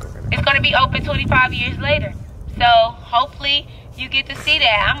now it's going to be open 25 years later. So hopefully you get to see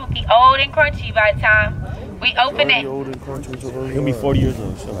that. I'm going to be old and crunchy by the time we open it. You're going to be 40 years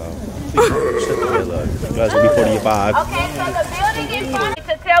old. Shut up. You guys will be 45. Okay, so the building is going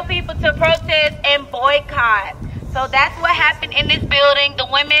to tell people to protest and boycott. So that's what happened in this building. The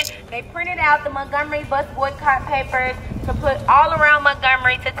women, they printed out the Montgomery bus boycott papers to put all around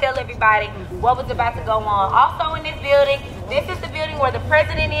Montgomery to tell everybody what was about to go on. Also in this building, this is the building where the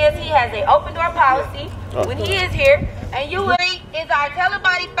president is. He has an open door policy when he is here. And you will see is our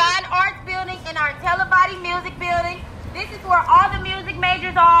Telebody Fine Arts building and our Telebody Music building. This is where all the music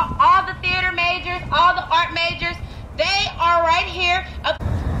majors are, all the theater majors, all the art majors. They are right here.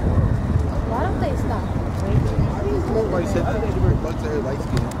 Why don't they stop? Like said, I think they were bugs that are light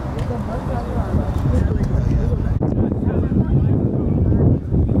skinned.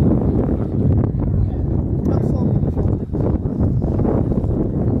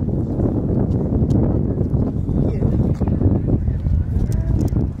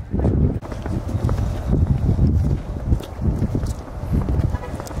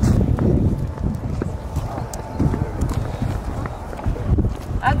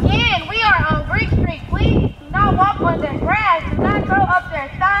 Again, we are on Greek Street. Please do not walk on the grass. Do not go up their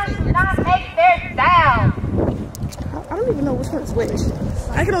signs. Do not make their sound. I don't even know which one's which.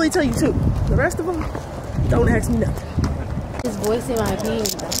 I can only tell you two. The rest of them, don't ask me nothing. His voice in my opinion,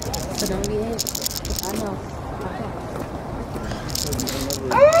 so don't be it. I know.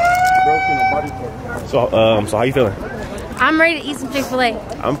 So how you feeling? I'm ready to eat some Chick-fil-A.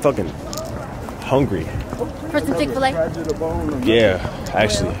 I'm fucking hungry. For some Chick-fil-A? Yeah,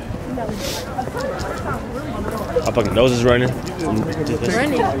 actually. My fucking nose is running.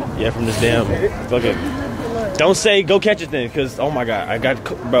 Running? Yeah, from this damn fucking. Don't say go catch it then, cause oh my god, I got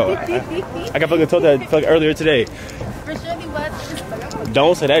fucking told that fucking earlier today. For sure he was.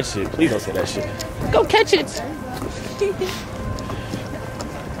 Don't say that shit. Please don't say that shit. Go catch it.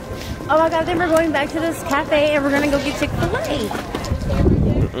 Oh my god, then we're going back to this cafe and we're gonna go get Chick-fil-A.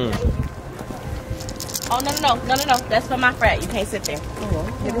 Oh, no. That's for my frat. You can't sit there. You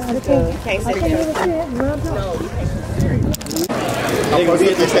can't sit there. No, you can't sit there. I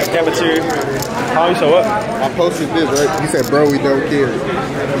posted this at cafeteria. How you show up? I posted this, right? You said, bro, we don't care.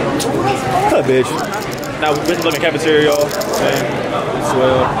 What bitch? Now we've been looking at cafeteria, y'all.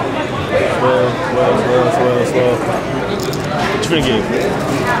 Swell. What you finna get?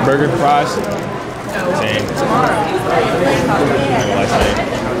 Burger, fries? Same. Same.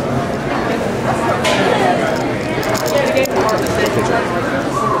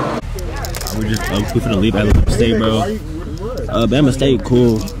 We finna leave Alabama State, bro. Alabama State,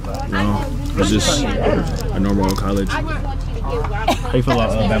 cool. You know, it's just a normal college. How you feel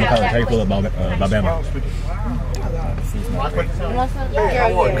about Alabama College? How you feel about Alabama?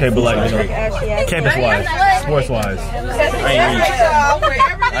 Okay, but like, you know, campus-wise, sports-wise, I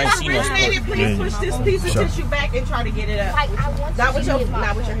ain't seen no sports. Please push this piece of tissue back and try to get it up. Not with your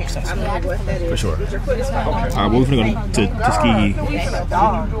hand. I don't know what that is. For sure. With your foot is fine. Alright, well, we're gonna go to Tuskegee.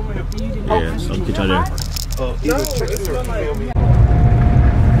 Yeah, so we can try there.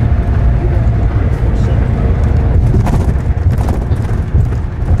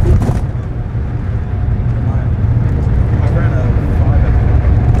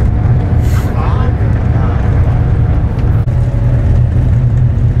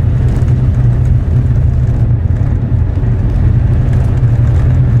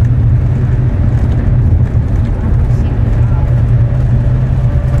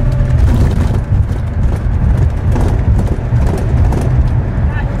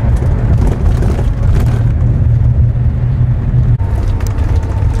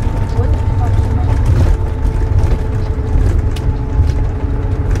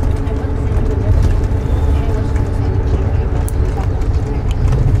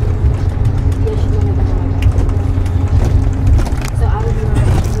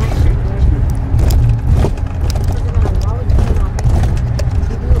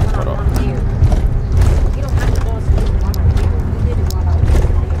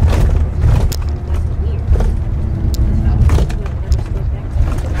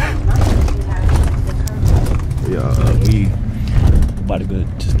 About to go to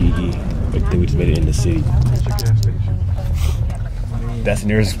Tuskegee. I think we just made it in the city. That's the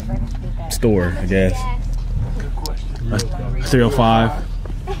nearest store, I guess. 305.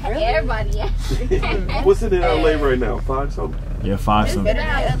 Everybody, yeah. What's it in LA right now? 5 something? Yeah, 5 something.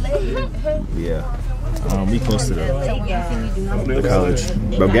 Yeah. We close to the college.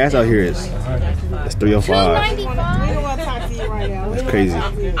 But gas out here is it's 305. That's crazy.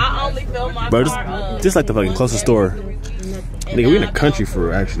 I only fill my But car it's just like the fucking closest store. Nigga, we in the country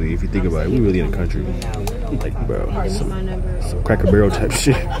for actually, if you think about it, we really in the country. Like, bro, some Cracker Barrel type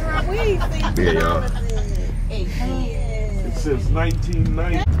shit. Yeah, y'all. It says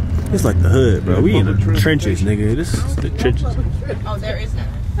 1990. It's like the hood, bro. We in the trenches, nigga. This is the trenches. Oh, there is none.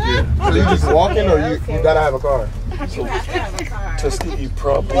 Yeah. So you just walking, or you gotta have a car? So Tuskegee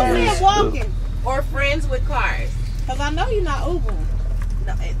probably is walking. Or friends with cars. Because I know you're not Uber.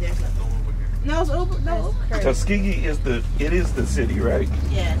 No, there's no Uber. No, it's Uber. No Uber. Tuskegee is the city, right?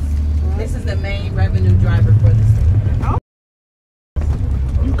 Yes. This is the main revenue driver for the city.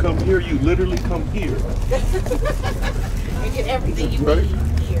 You come here, you literally come here. You get everything you need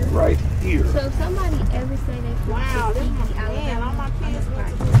here. Right here. So if somebody ever say they wow, this is man, all my kids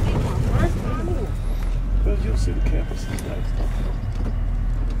went to my first time. Because you'll see the campus is nice.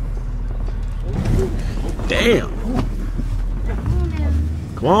 Damn.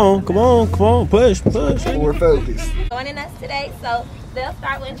 Come on, push. We're focused. Joining us today, so they'll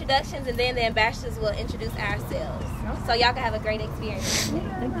start with introductions and then the ambassadors will introduce ourselves. So y'all can have a great experience.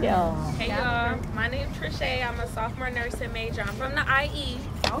 Thank y'all. Hey y'all, my name's Trisha. I'm a sophomore nursing major. I'm from the IE,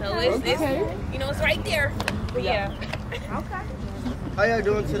 so it's you know, it's right there. But yeah. Okay. How y'all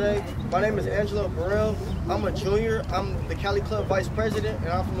doing today? My name is Angelo Burrell. I'm a junior. I'm the Cali Club Vice President, and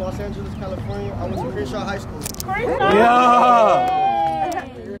I'm from Los Angeles, California. I went to Crenshaw High School. Yeah.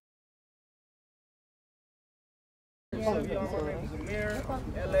 I'm from Zamir,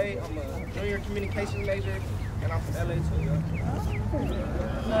 LA. I'm a junior communications major, and I'm from LA too.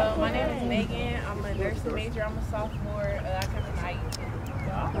 My name is Megan. I'm a nursing major. I'm a sophomore. I come from IE.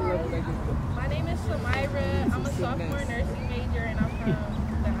 My name is Shamira. I'm a sophomore nursing major, and I'm from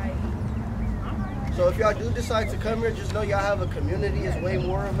the IE. So if y'all do decide to come here, just know y'all have a community. It's way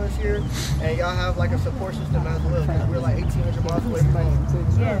more of us here, and y'all have like a support system as well. Because we're like 1,800 miles away from home.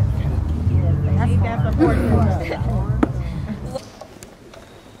 Yeah. I need that support.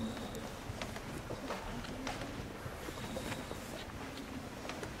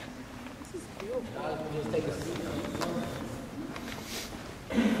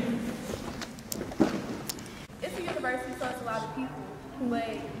 It's a university, so it's a lot of people, but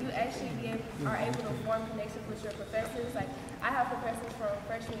you actually are able to form connections with your professors. Like, I have professors from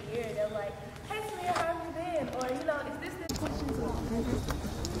freshman year, they're like, hey, Samir, how have you been? Or, you know, is this questions?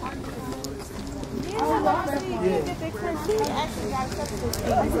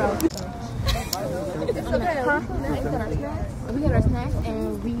 It's okay. We had our snacks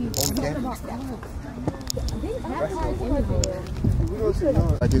and we talked about that.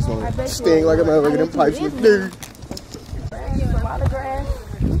 I just want to sting like a motherfucker. Them pipes look dirty.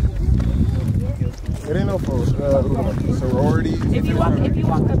 It ain't no for sorority. If you walk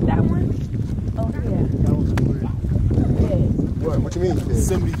up that one, oh yeah. What you mean?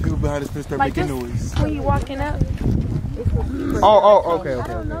 Somebody people behind this bitch start Like making this, noise. when you walking up. Oh, okay.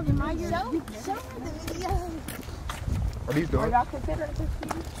 Are these dogs?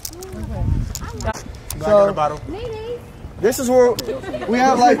 So, this is where we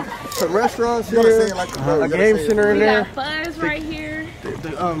have like some restaurants here, a game center in there. We got Fuzz right here.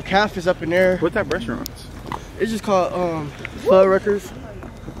 The calf is up in there. What type of restaurants? It's just called Fuddruckers.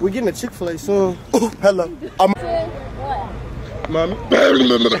 We're getting a Chick-fil-A soon. Oh, hello. Mommy.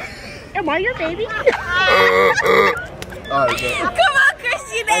 Am I your baby? All right, Come on,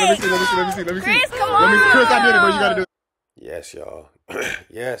 Christian. Let me see. Chris, come on. Chris, I did it, bro. You gotta do it. Yes, y'all.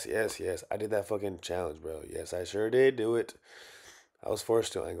 yes. I did that fucking challenge, bro. Yes, I sure did do it. I was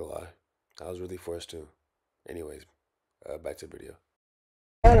forced to, I ain't gonna lie. I was really forced to. Anyways, back to the video.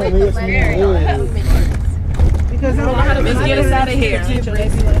 Because let's get us out of here. Let's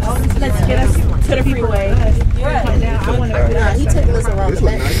get us to the freeway. He took us around the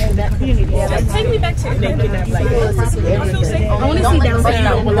back. Take me back to the I want to see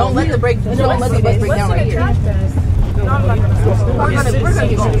downtown. Don't let the brake break down right here.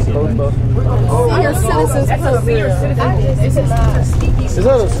 Senior citizens. Is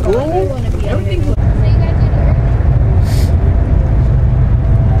that a school?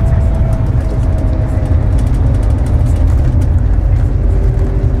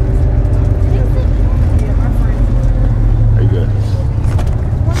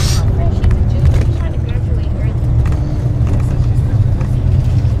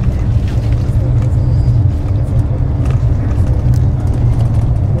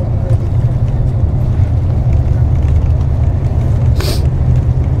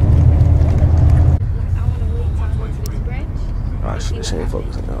 This ain't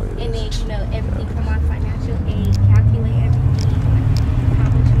focusing on it. And then, you know, everything from our financial aid, calculate everything, how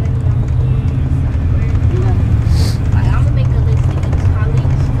much money I'm getting, like, I'm gonna make a list of each college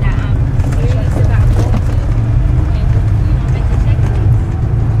that I'm serious about going to, and, you know, make a checklist.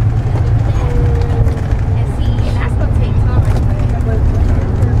 And see, and that's gonna take time.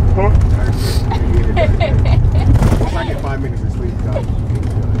 I get 5 minutes of sleep, guys.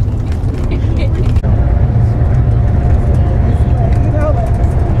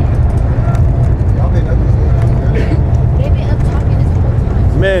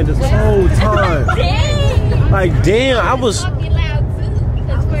 Man, this whole time. Like, damn, I was. Talking loud too,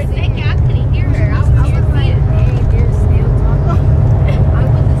 because for a second I couldn't hear her. I was like, hey, you're still talking. I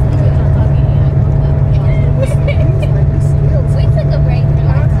wasn't sleeping on talking We took a break for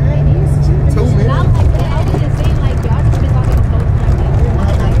like 2 minutes. 2 minutes? I was like, I wasn't saying like y'all just been talking the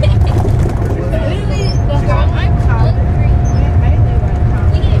whole time. Literally, the whole I'm hungry.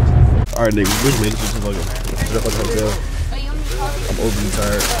 All right, nigga, which minute is the fucking hotel? I'm overly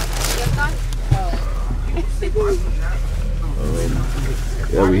tired.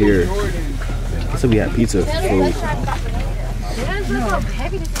 Yeah, we here. So we had pizza food.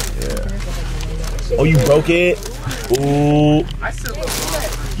 Yeah. Oh, you broke it? Ooh.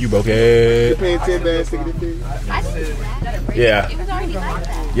 You broke it. Yeah.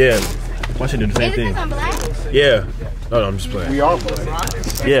 Yeah. Why should I do the same thing? Yeah. No, I'm just playing. We are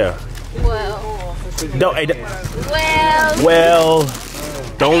black. Yeah. Well. Don't. Hey, well.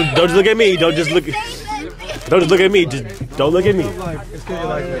 Don't just look at me. Don't just look. Don't just look at me. Just don't look at me. It's because you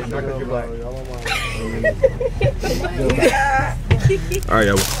like it, not because you're black. All right,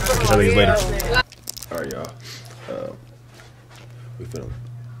 y'all. Catch y'all niggas later. All right, y'all. We finna.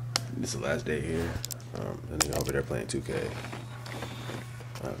 This is the last day here. The nigga over there playing 2K.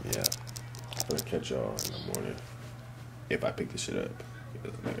 Yeah. I'm gonna catch y'all in the morning if I pick this shit up. I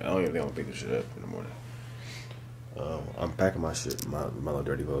don't even think I'm gonna pick this shit up in the morning. I'm packing my shit, my little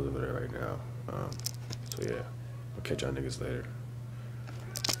dirty clothes over there right now. So yeah, I'll catch y'all niggas later.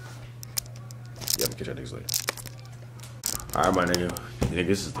 Yeah, I'm gonna catch y'all niggas later. Alright, my nigga. Nigga,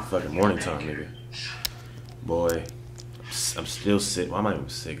 this is the fucking morning time, nigga. Boy, I'm still sick. Well, I'm not even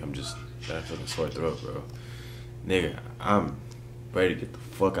sick. I'm just got a fucking sore throat, bro. Nigga, I'm ready to get the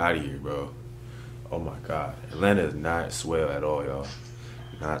fuck out of here, bro. Oh my god. Atlanta is not swell at all, y'all.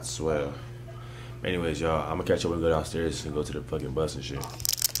 Not swell. Anyways, y'all, I'm gonna catch up when we go downstairs and go to the fucking bus and shit.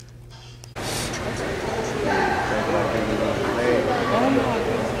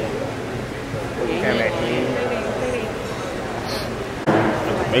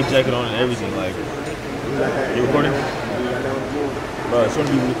 Make jacket on and everything, like. You recording? Bro, it's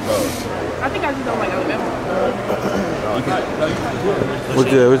gonna be, bro. I think I just don't like Alabama. What's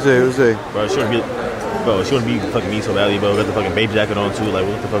that? Bro, she wanna be, fucking me so badly, bro. Got the fucking baby jacket on too. Like,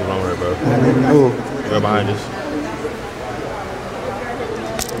 what the fuck is wrong with her, bro? Oh. Girl behind us.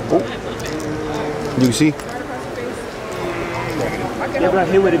 Oh. You see? You ever got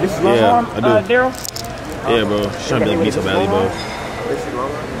hit with it? This is long arm, I do. Daryl? Yeah, bro. She's trying to be like me so badly, bro.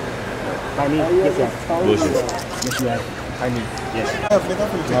 By me? Yes, sir. Bullshit. Yes, you have. By me? Yes.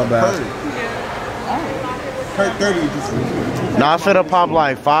 My bad. Perk 30 just. Nah, I finna pop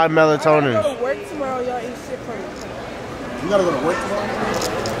like 5 melatonin. Go to work tomorrow, y'all eat shit from me. You gotta go to work tomorrow?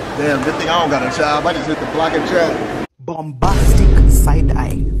 Damn, good thing I don't got a job. I just hit the block and trap. Bombastic side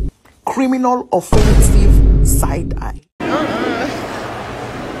eye. Criminal offensive side eye.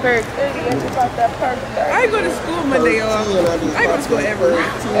 Perk 30, about that perk 30. I ain't go to school Monday, y'all. I ain't go to school ever.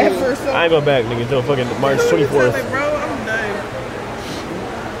 Ever. So I ain't go back, nigga, until fucking March 24th. Bro, I'm done.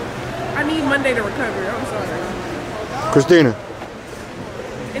 I need Monday to recover. I'm sorry. Christina.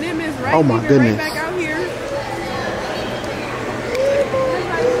 And then Miss Wright, Oh my goodness. Right back out here.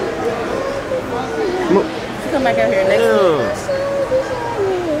 Come back out here next week.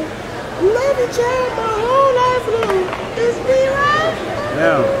 Love each other my whole life long. It's me right.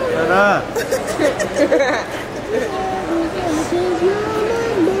 No, shut up.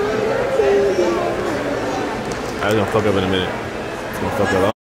 I was gonna fuck up in a minute. I'm gonna fuck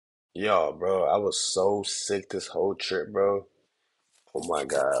up. Yo, bro, I was so sick this whole trip, bro. Oh my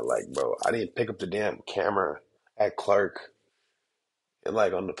God, like, bro, I didn't pick up the damn camera at Clark and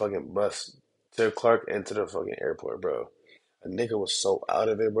like on the fucking bus to Clark and to the fucking airport, bro. A nigga was so out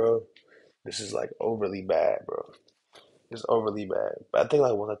of it, bro. This is like overly bad, bro. It's overly bad. But I think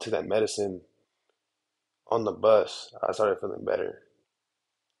like once I took that medicine on the bus, I started feeling better.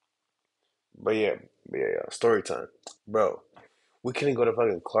 But yeah, story time. Bro, we couldn't go to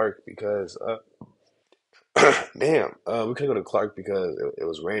fucking Clark because damn, we couldn't go to Clark because it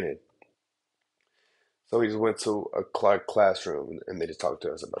was raining. So we just went to a Clark classroom and they just talked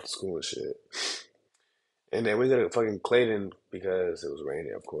to us about the school and shit. And then we go to fucking Clayton because it was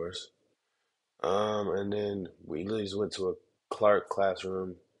raining, of course. And then we literally just went to a Clark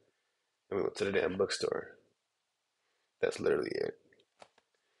classroom and we went to the damn bookstore. That's literally it.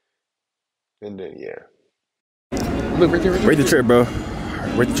 And then yeah. Look, rate the trip, bro.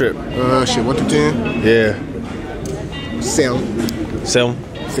 Rate the trip. Shit, 1 to 10? Yeah. 7. 7.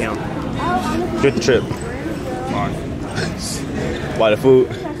 Rate the trip. Why the food?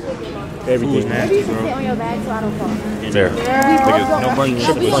 Everything nasty, bro. Fair. No bunions.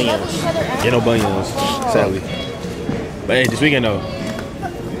 Yeah, no bunions, sadly. But hey, this weekend though.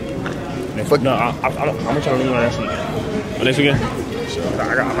 No, I'm gonna try to leave on next weekend. Oh, next weekend? I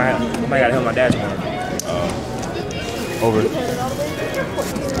might gotta help my dad tomorrow. Over.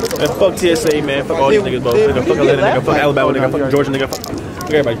 Man, fuck TSA, man. Fuck all these niggas, bro. Fuck Atlanta nigga. Fuck Alabama nigga. Fuck Georgia nigga.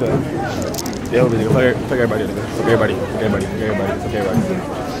 Fuck everybody, cuz. Yeah, nigga. Fuck everybody, nigga. Fuck everybody. Fuck everybody.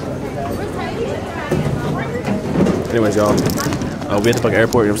 Anyways, y'all. We at the fucking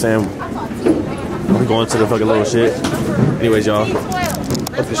airport, you know what I'm saying? We're going to the fucking little shit. Anyways, y'all.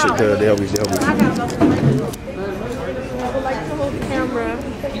 Fuck this shit, cuz. They help me. I would like to hold the camera.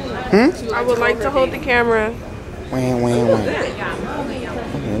 I would like to hold the camera. Wham.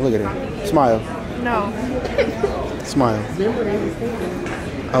 Okay, look at it. Smile. No. Smile.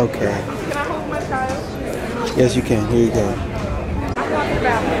 Okay. Can I hold my child? Yes, you can. Here you go.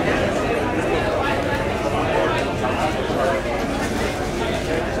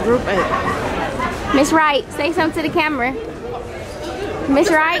 Group A. Miss Wright, say something to the camera. Miss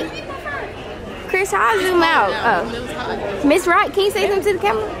Wright? Chris, how I zoom out? Oh. Miss Wright, can you say something to the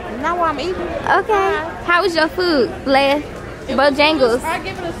camera? Not while I'm eating. Okay. How was your food, Leia? Bojangles. I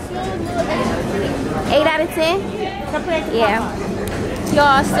give it a small 8 out of 10? Yeah.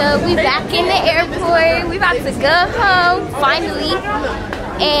 Y'all, so we back in the airport. We about to go home, finally.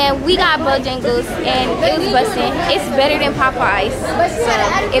 And we got Bojangles, and it was busting. It's better than Popeyes. So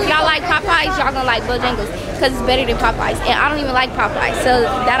if y'all like Popeyes, y'all gonna like Bojangles, because it's better than Popeyes. And I don't even like Popeyes. So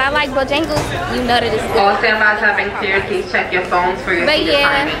that I like Bojangles, you know that it's good. All standbys have been cleared. Please check your phones for your But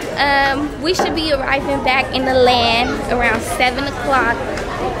yeah, we should be arriving back in the land around 7 o'clock.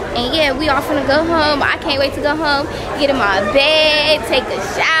 And yeah, we all finna go home. I can't wait to go home, get in my bed, take a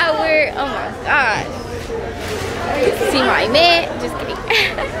shower. Oh my gosh. See my man. Just kidding.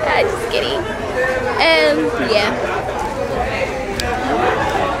 Just kidding. Yeah.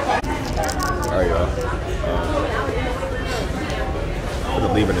 Alright, y'all. I'm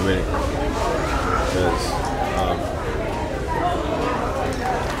gonna leave in a minute. Because,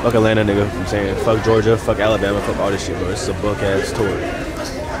 fuck Atlanta, nigga. I'm saying, fuck Georgia, fuck Alabama, fuck all this shit, bro. This is a book ass tour.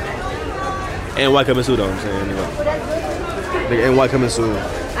 And white coming soon, though, I'm saying, nigga. And white coming soon.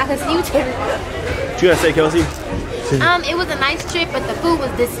 I can see you too. What you gotta say, Kelsey? It was a nice trip, but the food was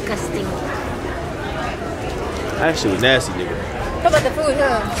disgusting. That shit was nasty, nigga. How about the food,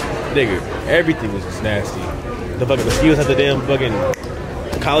 huh? Nigga, everything was just nasty. The fucking mosquitoes at the damn fucking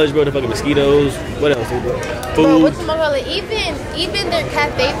college, bro. The fucking mosquitoes. What else? Food. Bro, whatchamacallit, even their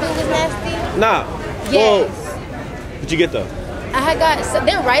cafe food was nasty. Nah. Yes. What'd you get though? I had got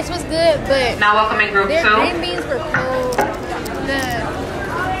their rice was good, but Now welcome in group their 2. green beans were cold. Their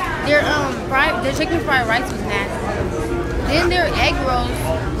chicken fried rice was nasty. Then their egg rolls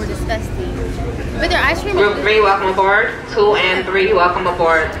were disgusting. But their ice cream was Group 3, welcome aboard. 2 and 3, welcome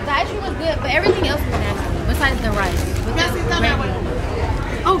aboard. The ice cream was good, but everything else was nasty besides the rice. With the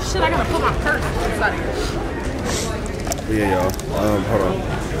oh shit! I gotta put my purse inside here. Yeah, y'all. Hold on.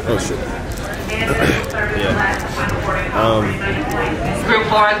 Oh shit. Yeah. Group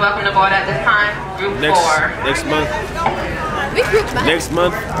 4 is welcome aboard at this time. Group 4. Next month. We group back. Next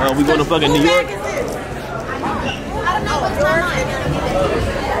month, we going to fucking New York. I don't know what's going on.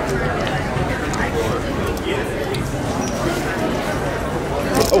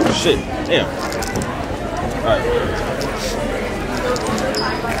 Oh shit! Damn. All right.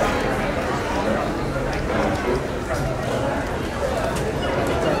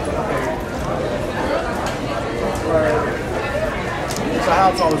 So how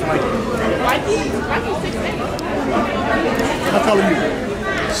tall is Mikey? Mikey's 6'8". How tall are you?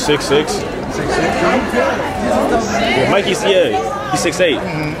 6'6". 6'6". Yeah, Mikey's he's 6'8".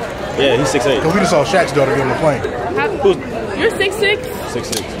 Yeah, he's 6'8". We just saw Shaq's daughter get on the plane. You're 6'6".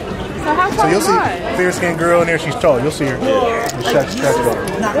 6'6". So how tall So you'll am see I? fair skinned girl in there. She's tall. You'll see her. Yeah. Shaq's daughter.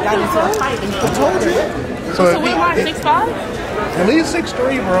 I told you. So what am I? 6'5"? At least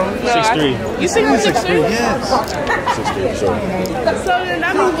 6'3", bro. No, 6'3". You think I'm 6'3"? Yes. 6'3", sure. So then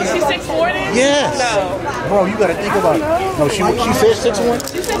that means was she 6'4" then? Yes. No. Bro, you gotta think about it. No, she said 6'1".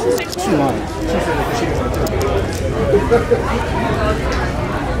 She said she's 6'1". She lied. She said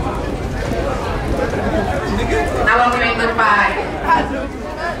Now welcome in group 5.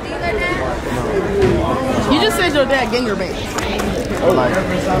 You just said your dad ganger bait. Oh, like, do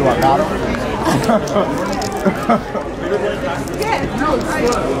I got him?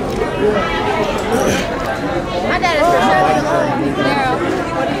 My dad is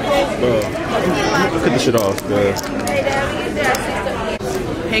Cut the shit off, man.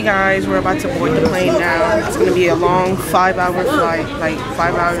 Hey guys, we're about to board the plane now. It's gonna be a long 5-hour flight, like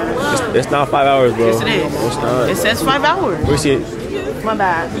 5 hours. It's not 5 hours, bro. Yes, it is. It's not. It says 5 hours. We see it. My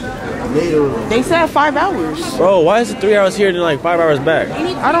bad. They said 5 hours. Bro, why is it 3 hours here and then like 5 hours back?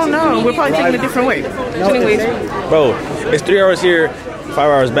 I don't know. We're probably taking a different way. Anyways, bro, it's 3 hours here, 5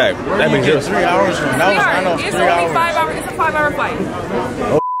 hours back. That makes sense. 3 hours. It's only 5 hours. It's a 5-hour flight.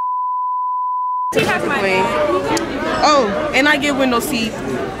 She has my bag. oh, and I get window seat,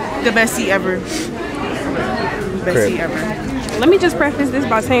 the best seat ever. Best seat ever. Let me just preface this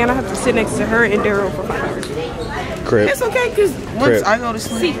by saying I have to sit next to her and Daryl for 5 hours. Crib. It's okay because once I go to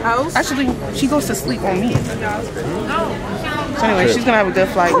sleep, actually she goes to sleep on me. So anyway, she's gonna have a good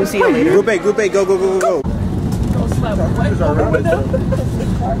flight. We'll see you later. Group A, go, go, go, go, go.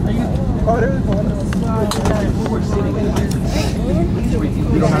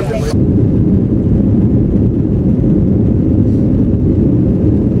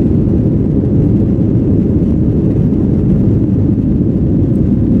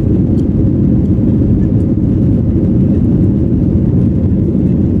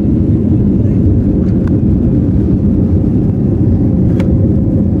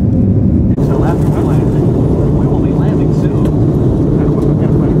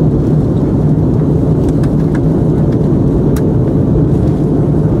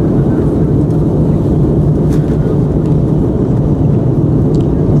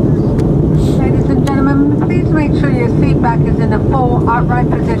 Upright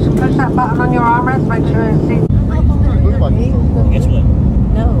position. Push that button on your armrest. Make sure it's seat. Guess what?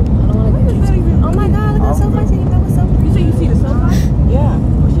 No, I don't want to go. Oh my god, look at the sofa. That was so pretty. You say you see the sofa? Yeah.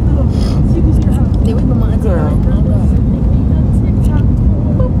 Where's your little? See if you see her house. Yeah, we put my auntie on.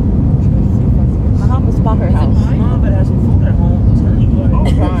 My mom was about her house. Mom better have some food at home. I'm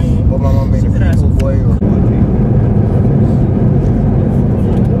trying. Well, my mom made a food boy or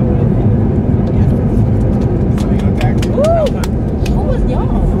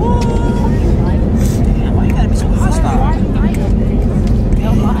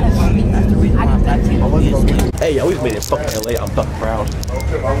Hey, yo, we made it fucking LA. I'm fucking proud.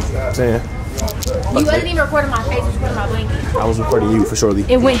 I'm saying. You wasn't even recording my face, you was recording my blanket. I was recording you for surely.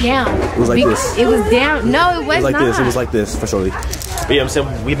 It went down. It was like this. It was down. No, it was like not. this. It was like this for surely. But yeah, I'm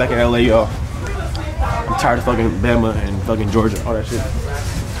saying we back in LA, y'all. I'm tired of fucking Bama and fucking Georgia, all that shit.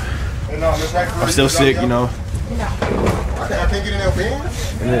 I'm still sick, you know. I can't get in that van.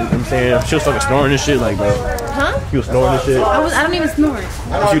 And then I'm saying she was fucking snoring and shit, like, bro. Huh? You was snoring and shit? I don't even snore.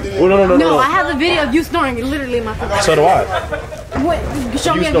 No. I have the video of you snoring literally in my phone. So do I. What?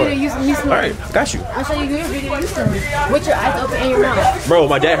 Show me a video of you snoring. Alright, got you. I'll show you your video of you snoring. With your eyes open and your mouth. Bro,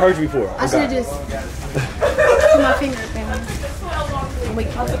 my dad heard you before. I should have just put my finger up in. Wait.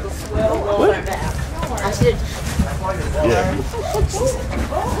 What? I should have. Yeah.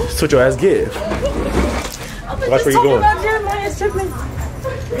 That's what your ass give. Watch where you going.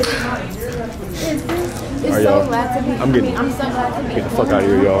 It's so glad to be. I'm getting, I'm so glad to be. get the fuck out of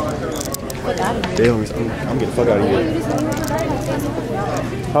here, y'all. Fuck out of here. I'm getting the fuck out of here.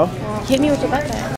 Huh? Hit me with your backpack.